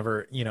 like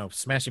never,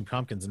 Smashing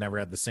Pumpkins never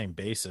had the same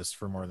bassist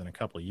for more than a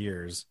couple of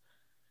years,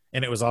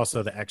 and it was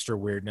also the extra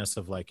weirdness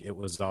of like it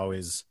was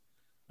always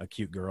a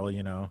cute girl,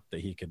 that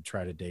he could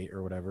try to date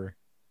or whatever,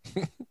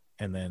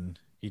 and then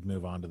he'd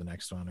move on to the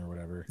next one or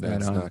whatever.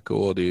 That's not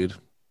cool, dude.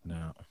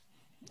 No.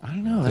 I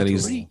don't know.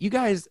 That's pretty, you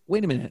guys,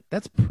 wait a minute.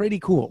 That's pretty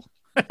cool.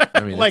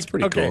 I mean, like, that's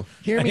pretty cool.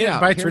 Hear me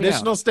out. By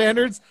traditional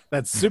standards,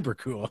 that's super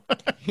cool.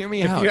 Hear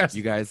me out,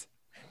 you guys.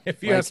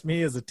 If you asked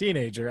me as a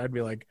teenager, I'd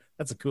be like,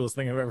 that's the coolest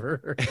thing I've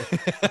ever heard.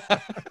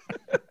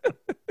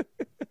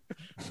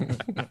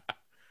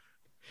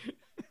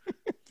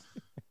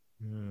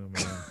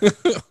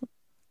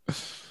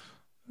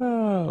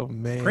 Oh, Oh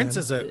man, Prince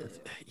is a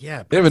They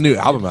have a new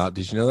album out.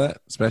 Did you know that?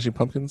 Smashing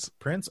Pumpkins.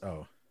 Prince.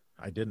 Oh,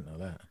 I didn't know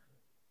that.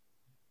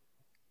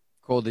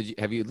 Cole,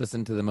 have you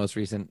listened to the most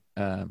recent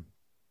How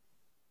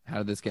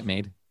Did This Get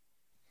Made?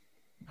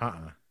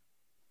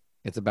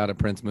 It's about a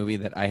Prince movie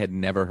that I had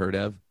never heard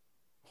of.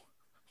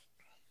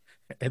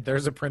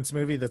 There's a Prince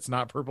movie that's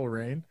not Purple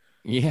Rain?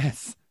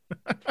 Yes.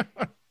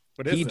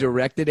 What is he it?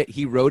 directed it.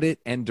 He wrote it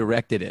and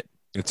directed it.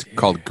 It's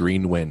called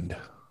Green Wind.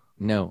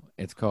 No,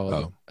 it's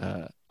called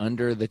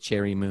Under the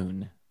Cherry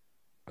Moon.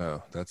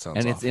 Oh, that sounds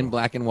And awful. it's in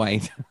black and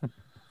white.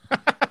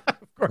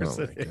 Of course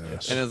Oh it my is.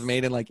 gosh. And it was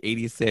made in like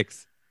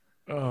 86.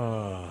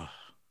 Oh.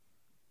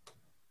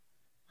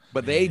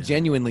 But they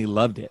genuinely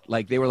loved it.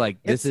 Like they were like,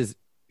 It's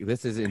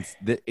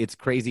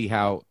crazy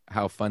how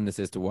fun this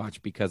is to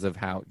watch because of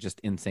how just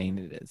insane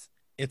it is.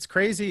 It's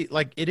crazy.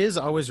 Like, it is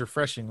always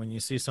refreshing when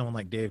you see someone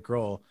like Dave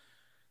Grohl,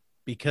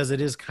 because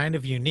it is kind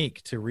of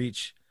unique to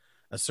reach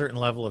a certain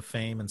level of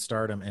fame and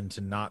stardom and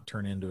to not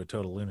turn into a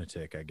total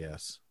lunatic, I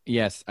guess.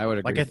 Yes, I would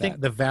agree. Like, I with think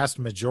that. the vast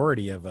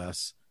majority of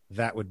us,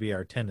 that would be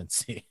our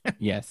tendency.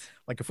 Yes.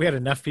 Like, if we had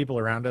enough people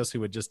around us who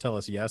would just tell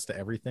us yes to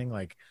everything,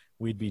 like,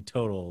 we'd be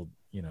total,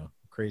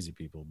 crazy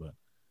people. But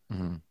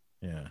Mhm.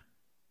 yeah,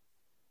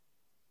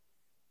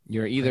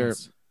 You're either,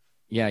 Prince.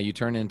 you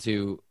turn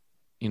into,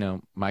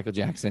 Michael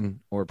Jackson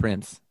or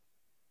Prince.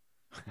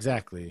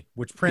 Exactly.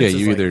 Which Prince Yeah, is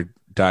you like, either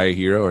die a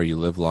hero or you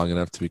live long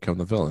enough to become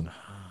the villain.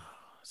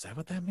 is that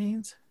what that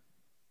means?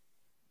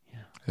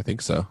 I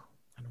think so.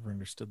 I never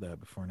understood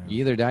that before now. You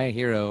either die a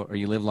hero or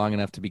you live long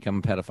enough to become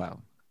a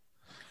pedophile.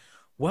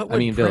 What would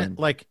mean, Prince, villain.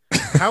 like,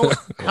 how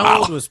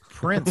old was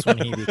Prince when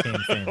he became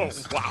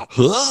famous?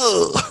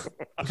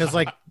 Because,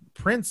 like,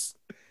 Prince,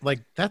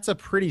 like, that's a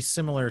pretty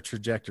similar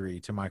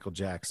trajectory to Michael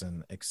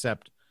Jackson,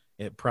 except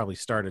it probably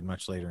started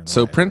much later in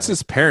So life.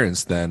 Prince's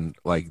parents then,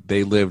 like,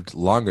 they lived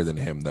longer than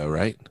him, though,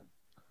 right? right?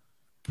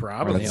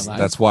 Probably. alive?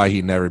 That's why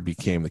he never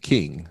became the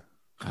king.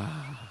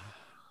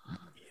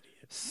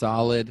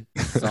 Solid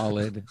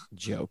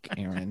joke,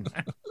 Aaron.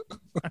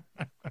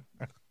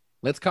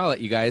 Let's call it,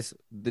 you guys.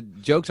 The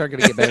jokes aren't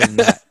going to get better than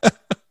that.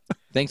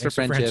 Thanks for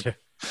friendship.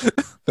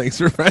 Thanks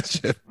for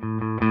friendship.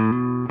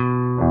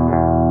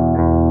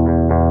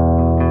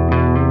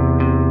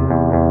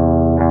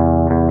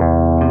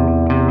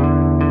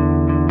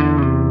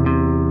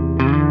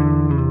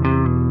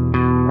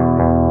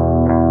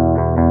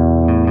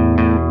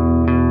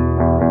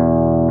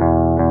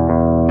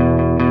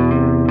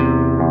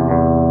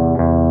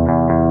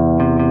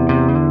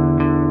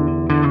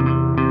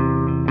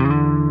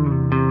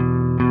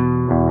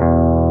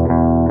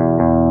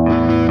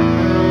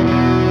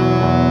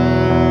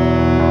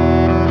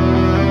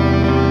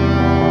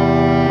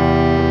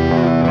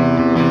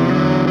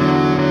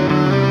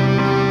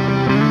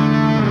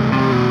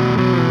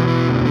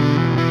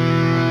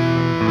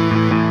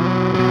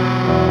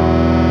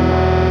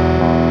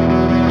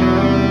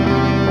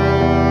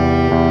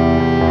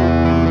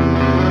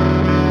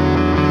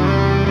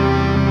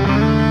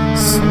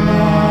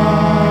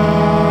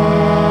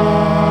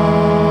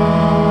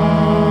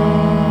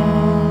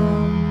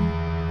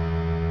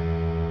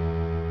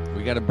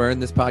 We got to burn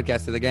this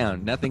podcast to the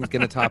ground. Nothing's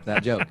going to top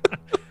that joke.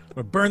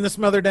 Well, burn this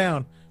mother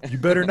down. You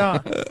better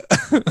not.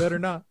 Better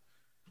not.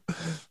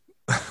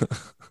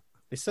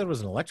 They said it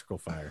was an electrical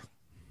fire.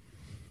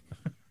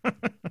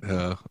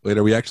 Wait,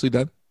 are we actually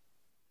done?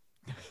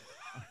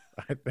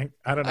 I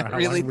don't know how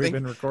long we've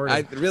been recording.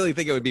 I really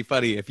think it would be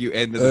funny if you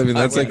ended. I mean,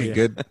 that's would like be a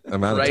good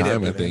amount of Right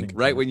time, in I the think.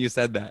 right when you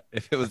said that.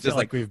 If it was feel just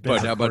like like, we've been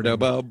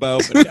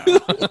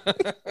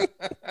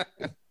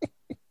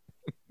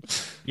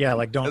Yeah,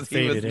 like, don't he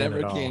fade was it in never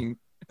at all. king.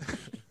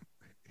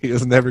 He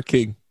was never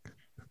king.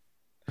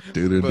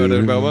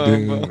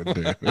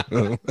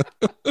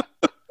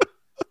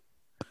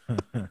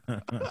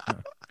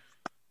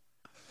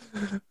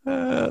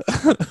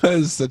 That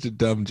is such a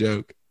dumb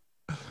joke.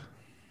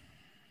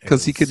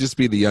 Because he could just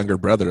be the younger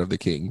brother of the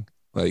king.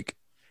 Like,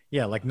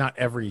 Yeah, like, not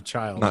every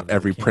child. not of the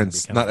every king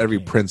prince, becomes not a every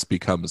king. prince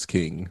becomes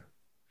king.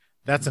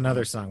 That's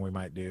another song we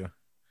might do.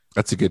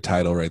 That's a good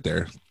title right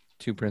there.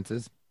 Two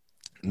princes.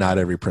 Not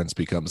every prince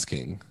becomes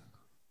king.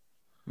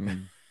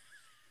 Mm.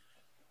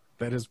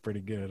 That is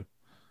pretty good.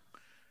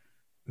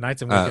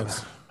 Nights and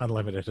Weekends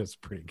Unlimited is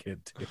pretty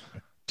good too.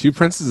 Two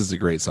Princes is a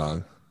great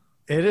song.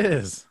 It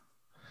is.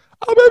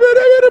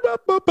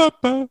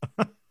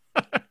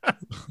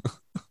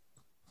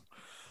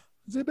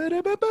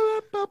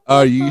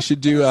 Oh, you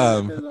should do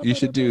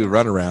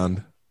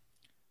Runaround.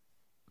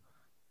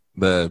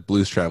 The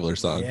Blues Traveler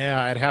song.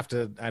 Yeah, I'd have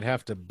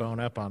to bone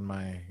up on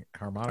my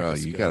harmonica. Oh,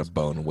 you got to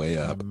bone way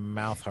a up.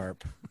 mouth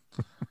harp.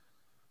 I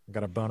got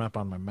to bone up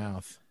on my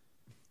mouth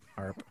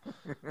harp.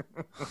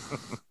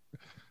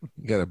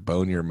 You got to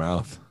bone your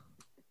mouth.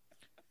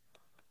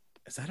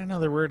 Is that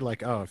another word?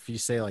 Like, oh, if you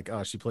say like,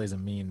 oh, she plays a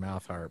mean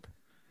mouth harp.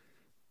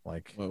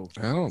 Like, Whoa.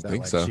 I don't is that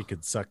think like so. she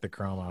could suck the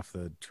chrome off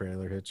the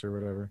trailer hitch or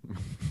whatever.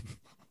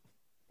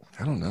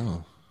 I don't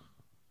know.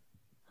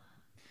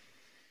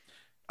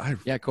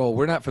 Yeah, Cole,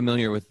 we're not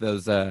familiar with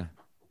those that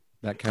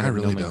kind I of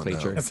really don't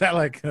nomenclature. know. Is that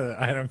like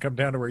I don't come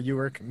down to where you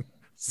work and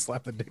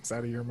Slap the dicks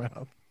out of your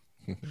mouth.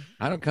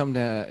 I don't come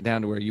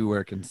down to where you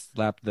work and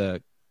slap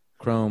the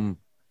chrome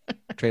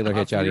trailer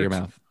hitch out of your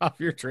mouth. Off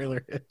your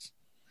trailer hitch.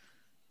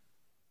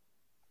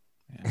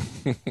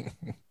 Yeah.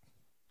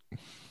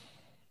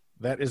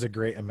 That is a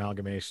great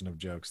amalgamation of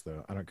jokes,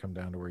 though. I don't come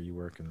down to where you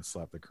work and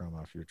slap the chrome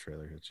off your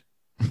trailer hitch.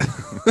 Dang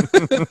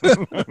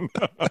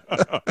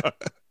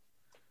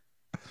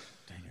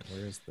it,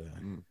 where is the...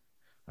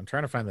 I'm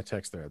trying to find the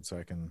text thread so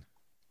I can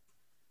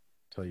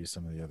tell you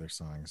some of the other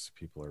songs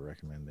people are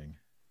recommending.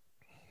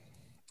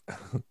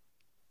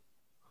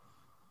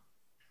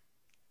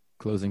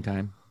 Closing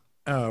time.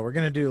 Oh, we're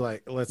going to do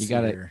like, let's see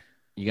here.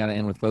 You got to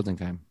end with closing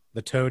time.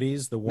 The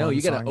Toadies, the one. No,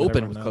 you got to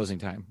open with knows. closing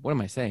time. What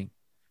am I saying?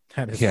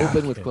 That is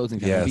open with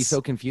closing time. Yes. It'd be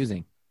so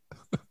confusing.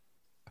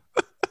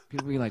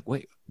 People be like,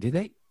 wait, did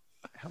they?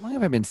 How long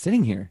have I been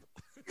sitting here?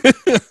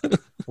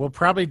 We'll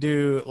probably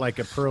do like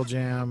a Pearl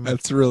Jam.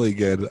 That's really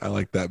good. I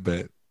like that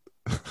bit.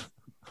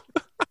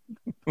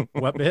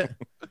 What bit?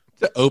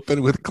 To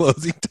open with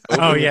closing time.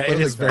 Oh, yeah, it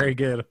is very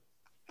good.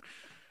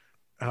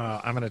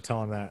 I'm going to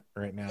tell him that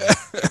right now.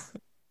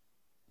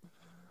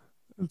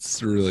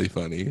 It's really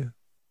funny.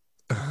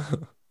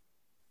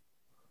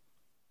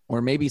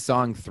 Or maybe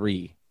song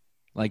 3.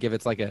 Like if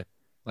it's like a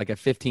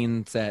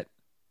 15 song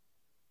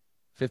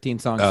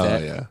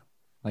set. Yeah.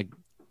 Like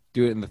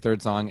do it in the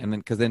third song, and then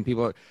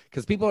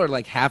because people are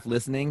like half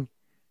listening,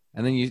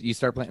 and then you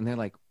start playing, and they're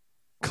like,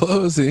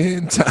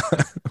 closing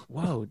time.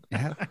 "Whoa,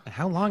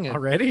 how long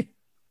already?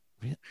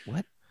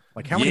 What?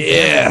 Like how many?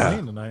 Yeah.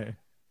 Tonight?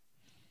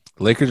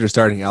 Lakers are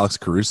starting Alex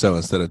Caruso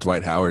instead of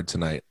Dwight Howard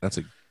tonight. That's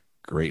a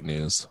great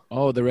news.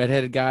 Oh, the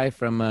redheaded guy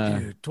from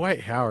Dude,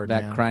 Dwight Howard,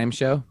 that man. crime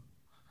show.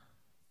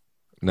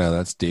 No,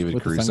 that's David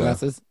With Caruso. the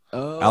sunglasses.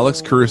 Oh.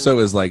 Alex Caruso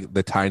is like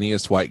the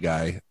tiniest white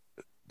guy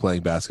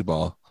playing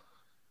basketball.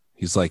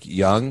 He's like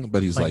young,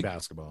 but he's playing like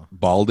basketball.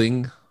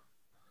 balding.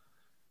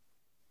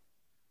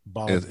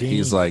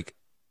 He's like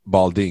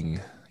balding.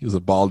 He was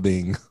a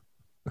balding.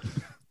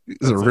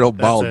 He's a real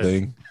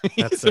balding.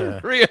 That's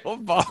a real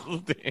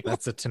balding.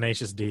 That's a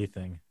Tenacious D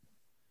thing.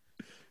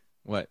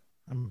 What?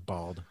 I'm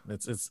bald.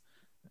 It's.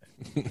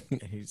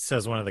 He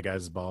says one of the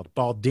guys is bald.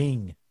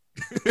 Balding.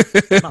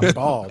 Not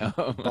bald.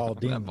 Oh,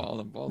 Balding. not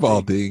balding.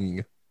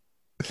 Balding.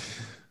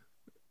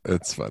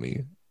 That's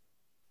funny.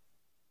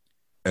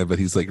 But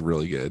he's like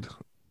really good.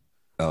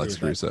 Alex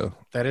Caruso.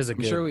 That is a I'm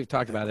good. sure we've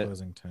talked about it.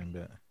 Closing time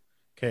bit.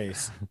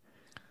 Case.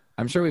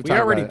 I'm sure we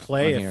already about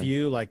play it a on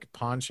few like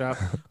Pawn Shop.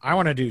 I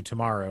want to do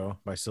Tomorrow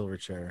by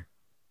Silverchair.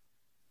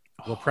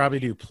 We'll probably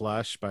do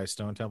Plush by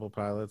Stone Temple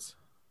Pilots.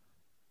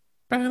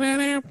 Or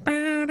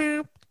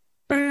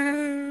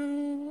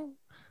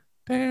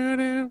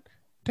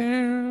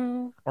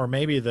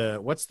maybe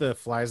what's the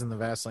Flies in the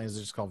Vaseline? Is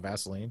it just called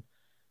Vaseline?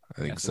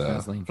 I think That's so.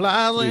 Vaseline.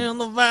 Flies in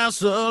the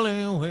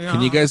Vaseline.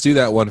 Can you guys do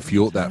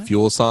that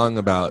fuel song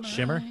about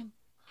Shimmer?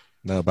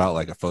 No, about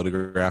like a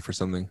photograph or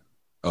something?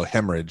 Oh,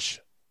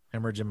 Hemorrhage.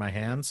 Hemorrhage in My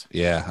Hands?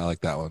 Yeah, I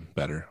like that one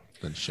better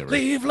than Shiver.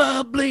 Leave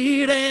love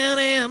bleeding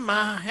in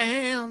my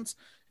hands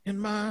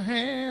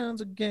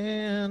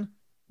again.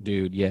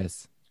 Dude,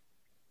 yes.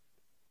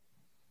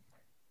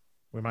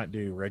 We might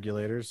do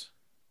Regulators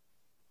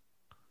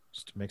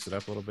just to mix it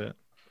up a little bit.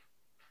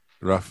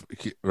 Rough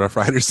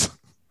Riders.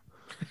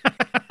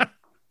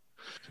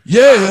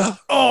 Yeah.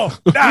 Oh,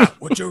 not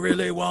what you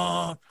really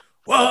want.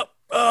 What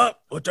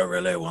you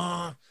really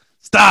want.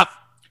 Stop.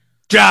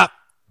 Drop.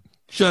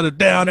 Shut it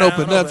down.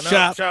 Open up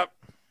shop.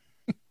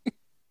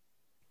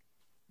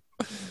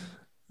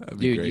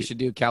 Dude, you should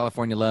do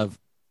California Love.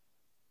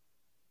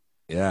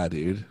 Yeah,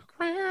 dude.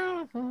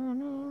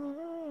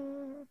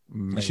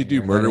 You should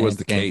do Murder Was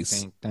the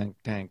Case.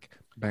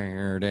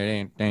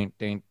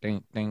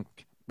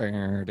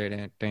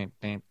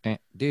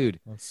 Dude.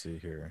 Let's see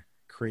here.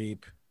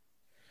 Creep.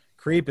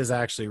 Creep is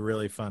actually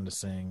really fun to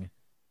sing.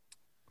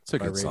 It's a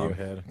by good song.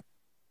 Radiohead.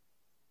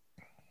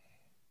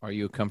 Are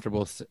you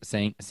comfortable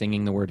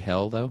singing the word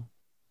hell, though?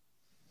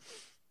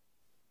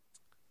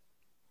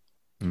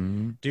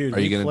 Dude, are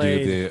you going to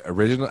do the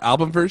original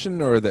album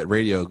version or the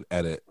radio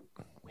edit?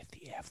 With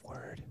the F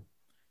word.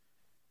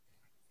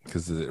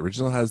 Because the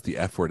original has the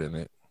F word in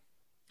it.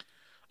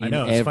 I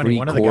know, it's funny.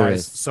 One of the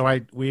guys,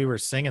 we were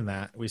singing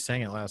that. We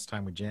sang it last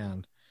time we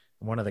jammed.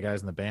 And one of the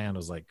guys in the band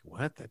was like,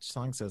 what? That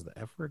song says the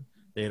F word?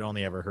 They had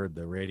only ever heard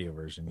the radio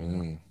version. You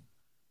know?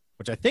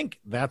 Which I think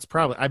that's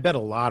probably, I bet a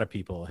lot of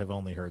people have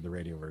only heard the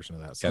radio version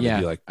of that song. Yeah,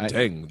 they'd be like,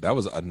 dang, that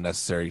was an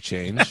unnecessary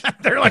change.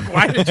 They're like,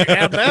 why did you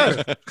add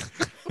that?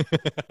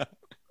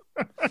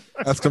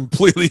 That's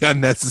completely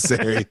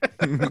unnecessary.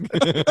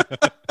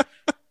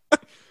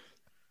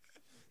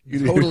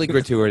 Totally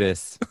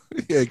gratuitous.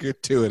 Yeah,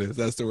 gratuitous.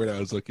 That's the word I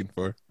was looking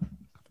for.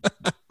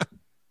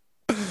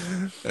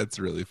 That's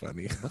really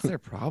funny. What's their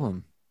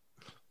problem?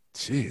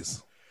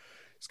 Jeez.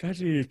 These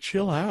guys need to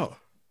chill out.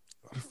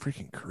 What a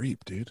freaking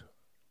creep, dude.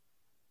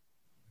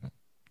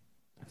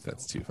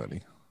 That's too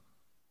funny.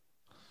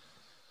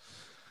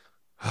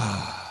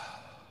 Are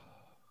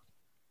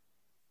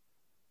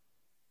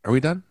we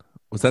done?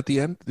 Was that the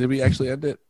end? Did we actually end it?